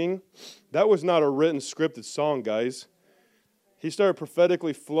singing. That was not a written, scripted song, guys. He started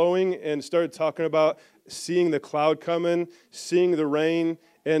prophetically flowing and started talking about seeing the cloud coming, seeing the rain,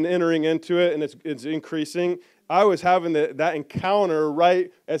 and entering into it, and it's increasing. I was having that encounter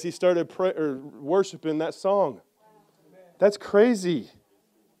right as he started worshiping that song. That's crazy.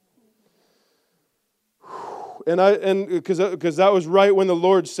 And because that was right when the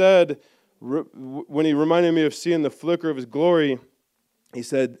Lord said, when he reminded me of seeing the flicker of his glory, he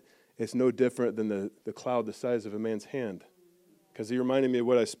said, it's no different than the cloud the size of a man's hand. Because he reminded me of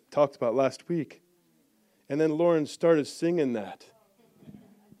what I talked about last week. And then Lauren started singing that.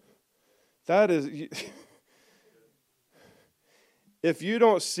 That is, if you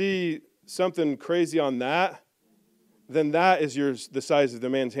don't see something crazy on that, then that is the size of the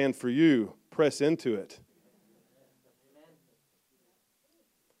man's hand for you. Press into it.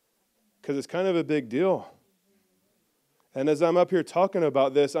 Because it's kind of a big deal. And as I'm up here talking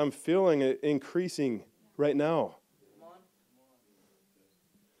about this, I'm feeling it increasing right now.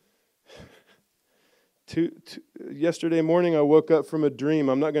 Yesterday morning, I woke up from a dream.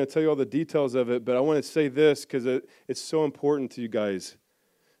 I'm not going to tell you all the details of it, but I want to say this because it's so important to you guys.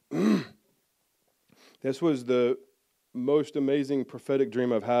 This was the most amazing prophetic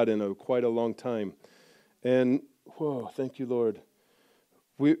dream I've had in quite a long time. And, whoa, thank you, Lord.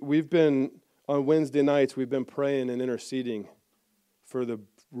 We've been, on Wednesday nights, we've been praying and interceding for the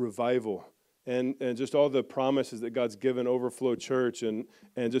revival and just all the promises that God's given Overflow Church. And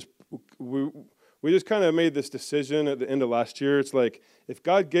just, we just kind of made this decision at the end of last year. It's like, if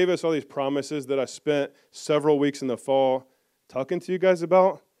God gave us all these promises that I spent several weeks in the fall talking to you guys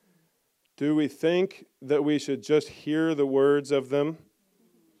about, do we think that we should just hear the words of them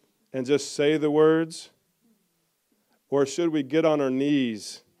and just say the words? Or should we get on our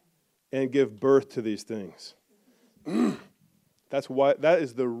knees and give birth to these things? That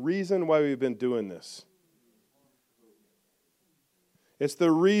is the reason why we've been doing this. It's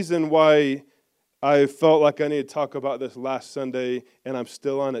the reason why I felt like I needed to talk about this last Sunday, and I'm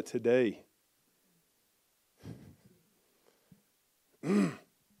still on it today.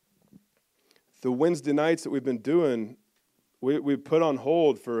 The Wednesday nights that we've been doing, we put on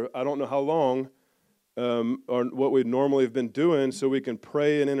hold for I don't know how long, or what we normally have been doing, so we can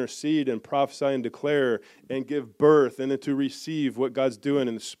pray and intercede and prophesy and declare and give birth and then to receive what God's doing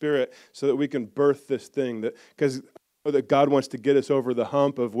in the Spirit so that we can birth this thing. Because I know that God wants to get us over the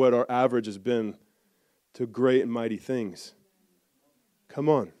hump of what our average has been to great and mighty things. Come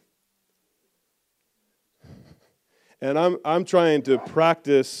on. And I'm trying to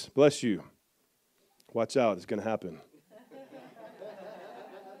practice, bless you. Watch out, it's going to happen.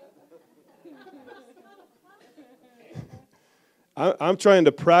 I'm trying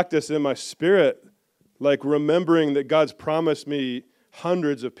to practice in my spirit, like remembering that God's promised me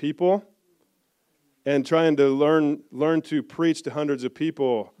hundreds of people and trying to learn to preach to hundreds of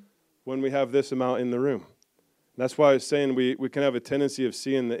people when we have this amount in the room. That's why I was saying we can have a tendency of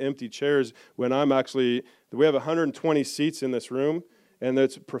seeing the empty chairs when we have 120 seats in this room, and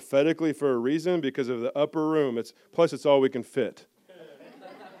that's prophetically for a reason because of the upper room. Plus it's all we can fit.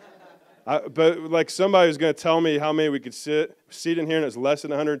 But like somebody was going to tell me how many we could seat in here, and it's less than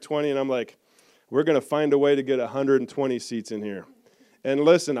 120, and I'm like, we're going to find a way to get 120 seats in here. And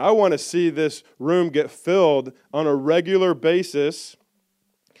listen, I want to see this room get filled on a regular basis,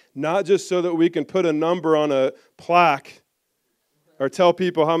 not just so that we can put a number on a plaque or tell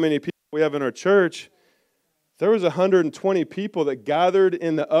people how many people we have in our church. There was 120 people that gathered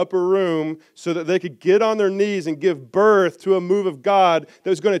in the upper room so that they could get on their knees and give birth to a move of God that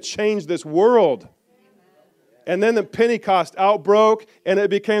was going to change this world. And then the Pentecost outbroke, and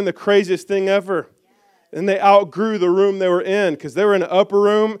it became the craziest thing ever. And they outgrew the room they were in because they were in the upper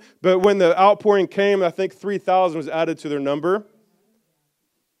room. But when the outpouring came, I think 3,000 was added to their number.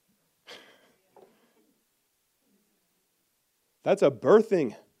 That's a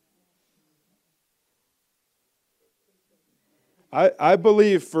birthing. I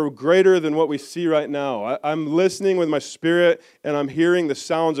believe for greater than what we see right now. I'm listening with my spirit, and I'm hearing the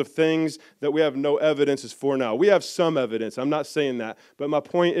sounds of things that we have no evidences for now. We have some evidence. I'm not saying that. But my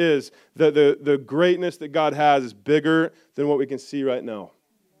point is that the greatness that God has is bigger than what we can see right now.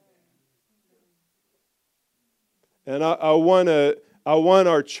 And I want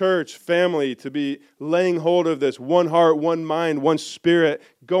our church family to be laying hold of this one heart, one mind, one spirit,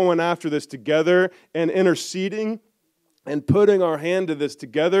 going after this together and interceding and putting our hand to this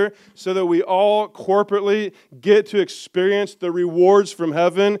together so that we all corporately get to experience the rewards from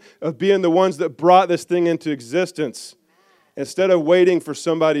heaven of being the ones that brought this thing into existence instead of waiting for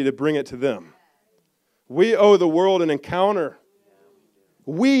somebody to bring it to them. We owe the world an encounter.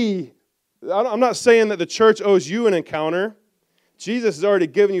 I'm not saying that the church owes you an encounter. Jesus has already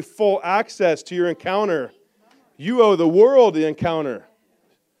given you full access to your encounter. You owe the world the encounter.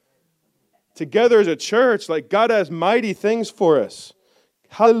 Together as a church, like God has mighty things for us.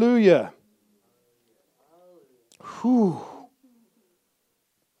 Hallelujah. Whew.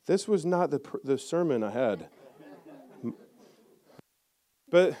 This was not the sermon I had.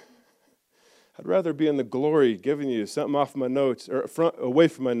 But I'd rather be in the glory giving you something off my notes, or away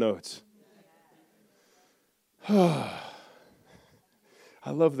from my notes. I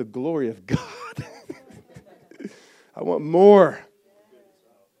love the glory of God. I want more.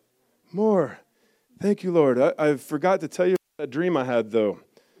 More. Thank you, Lord. I forgot to tell you that dream I had, though.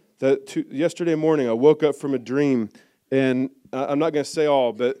 Yesterday morning, I woke up from a dream, and I'm not going to say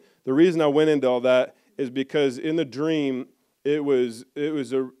all, but the reason I went into all that is because in the dream, it was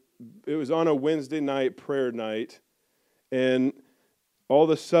on a Wednesday night, prayer night, and all of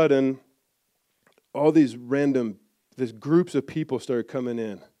a sudden, all these groups of people started coming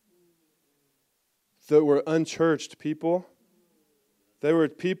in that were unchurched people. They were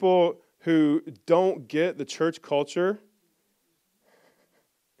people who don't get the church culture.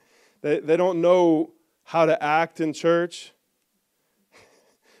 They don't know how to act in church.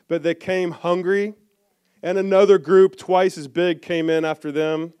 But they came hungry. And another group twice as big came in after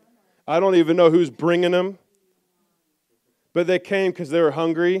them. I don't even know who's bringing them. But they came because they were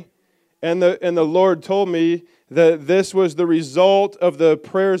hungry. And the Lord told me that this was the result of the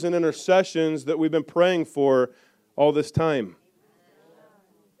prayers and intercessions that we've been praying for all this time.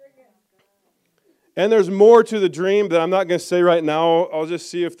 And there's more to the dream that I'm not going to say right now. I'll just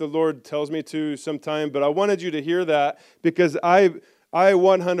see if the Lord tells me to sometime. But I wanted you to hear that because I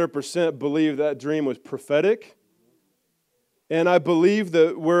 100% believe that dream was prophetic. And I believe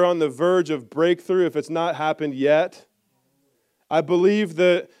that we're on the verge of breakthrough if it's not happened yet. I believe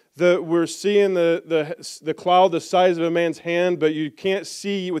that we're seeing the cloud the size of a man's hand, but you can't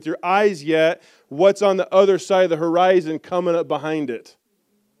see with your eyes yet what's on the other side of the horizon coming up behind it.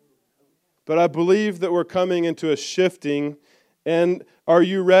 But I believe that we're coming into a shifting. And are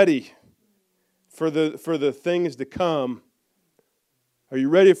you ready for the things to come? Are you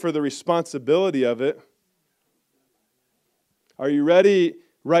ready for the responsibility of it? Are you ready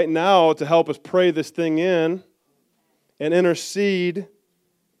right now to help us pray this thing in and intercede?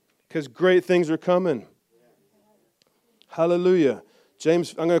 Because great things are coming. Hallelujah.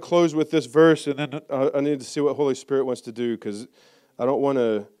 James, I'm going to close with this verse, and then I need to see what Holy Spirit wants to do, because I don't want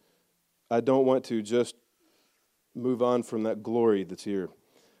to just move on from that glory that's here.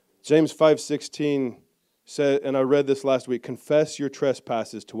 James 5:16 said, and I read this last week, confess your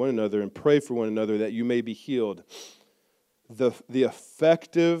trespasses to one another and pray for one another that you may be healed. The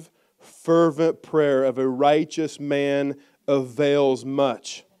effective, fervent prayer of a righteous man avails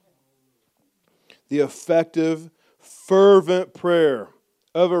much. The effective, fervent prayer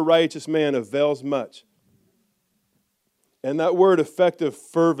of a righteous man avails much. And that word effective,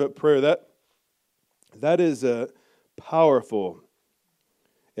 fervent prayer, that is a powerful.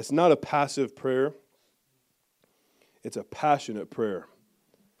 It's not a passive prayer. It's a passionate prayer.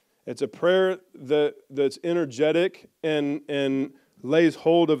 It's a prayer that's energetic and lays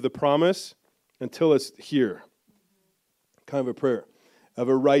hold of the promise until it's here. Kind of a prayer of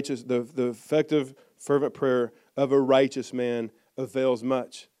a righteous, the effective, fervent prayer of a righteous man avails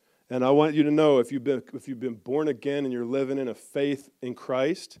much. And I want you to know, if you've been born again and you're living in a faith in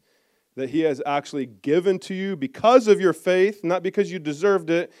Christ, that he has actually given to you because of your faith, not because you deserved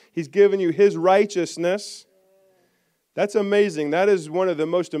it. He's given you his righteousness. That's amazing. That is one of the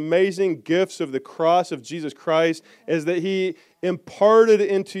most amazing gifts of the cross of Jesus Christ, is that he imparted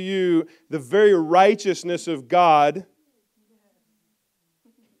into you the very righteousness of God.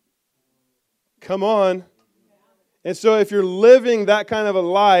 Come on. And so if you're living that kind of a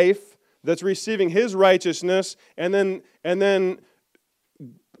life that's receiving his righteousness and then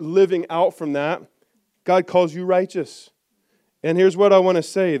living out from that, God calls you righteous. And here's what I want to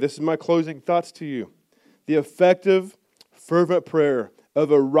say. This is my closing thoughts to you. The effective, fervent prayer of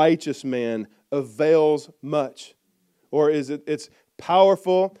a righteous man avails much. Or it's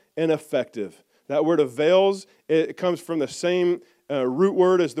powerful and effective. That word avails, it comes from the same root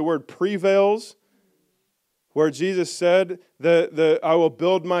word as the word prevails, where Jesus said that I will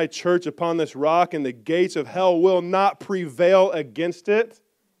build my church upon this rock and the gates of hell will not prevail against it.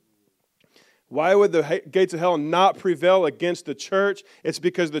 Why would the gates of hell not prevail against the church? It's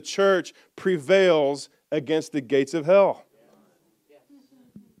because the church prevails against the gates of hell.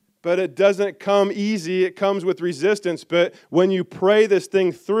 But it doesn't come easy. It comes with resistance. But when you pray this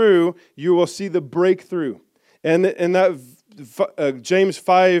thing through, you will see the breakthrough. And that James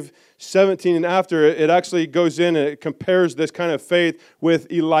 5:17 and after, it actually goes in and it compares this kind of faith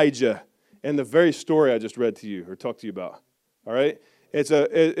with Elijah and the very story I just read to you or talked to you about. All right? It's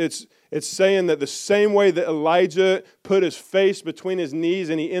saying that the same way that Elijah put his face between his knees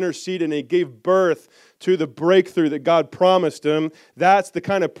and he interceded and he gave birth to the breakthrough that God promised him, that's the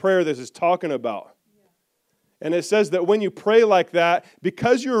kind of prayer this is talking about. And it says that when you pray like that,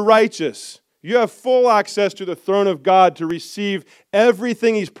 because you're righteous, you have full access to the throne of God to receive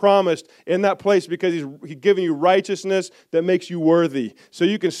everything he's promised in that place because he's given you righteousness that makes you worthy. So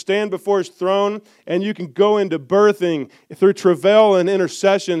you can stand before his throne and you can go into birthing through travail and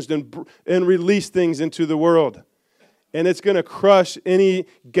intercessions and release things into the world. And it's going to crush any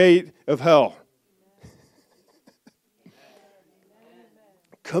gate of hell.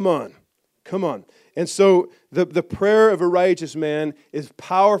 Come on. And so the prayer of a righteous man is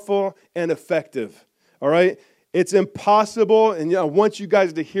powerful and effective. All right? It's impossible, and I want you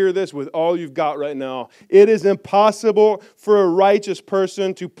guys to hear this with all you've got right now. It is impossible for a righteous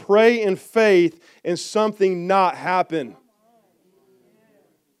person to pray in faith and something not happen.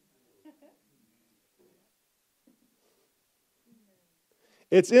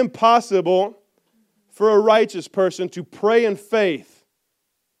 It's impossible for a righteous person to pray in faith.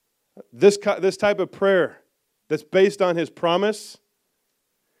 This type of prayer that's based on his promise,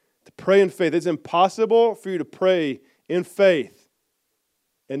 to pray in faith. It's impossible for you to pray in faith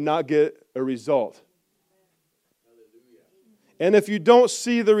and not get a result. And if you don't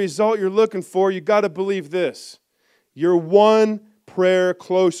see the result you're looking for, you got to believe this. You're one prayer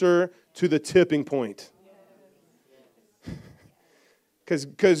closer to the tipping point.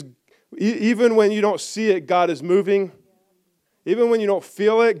 Because even when you don't see it, God is moving. Even when you don't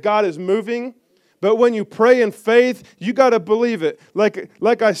feel it, God is moving. But when you pray in faith, you got to believe it.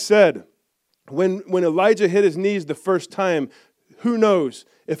 Like I said, when Elijah hit his knees the first time, who knows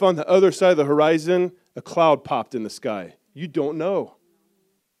if on the other side of the horizon, a cloud popped in the sky. You don't know.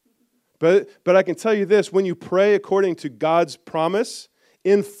 But I can tell you this, when you pray according to God's promise,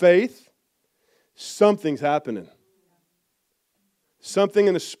 in faith, something's happening. Something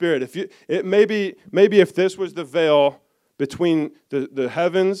in the Spirit. Maybe if this was the veil between the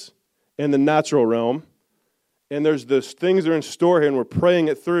heavens and the natural realm, and there's those things that are in store here, and we're praying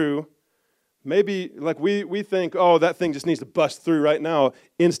it through, maybe like we think, oh, that thing just needs to bust through right now,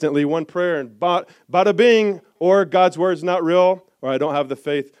 instantly, one prayer, and bada bing, or God's word's not real, or I don't have the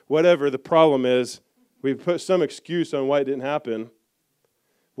faith, whatever the problem is, we put some excuse on why it didn't happen.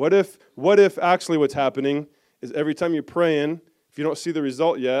 What if actually what's happening is every time you're praying, if you don't see the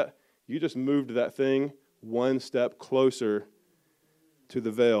result yet, you just moved that thing one step closer to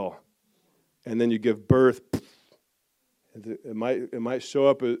the veil. And then you give birth. It might show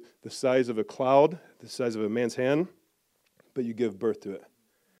up at the size of a cloud, the size of a man's hand, but you give birth to it.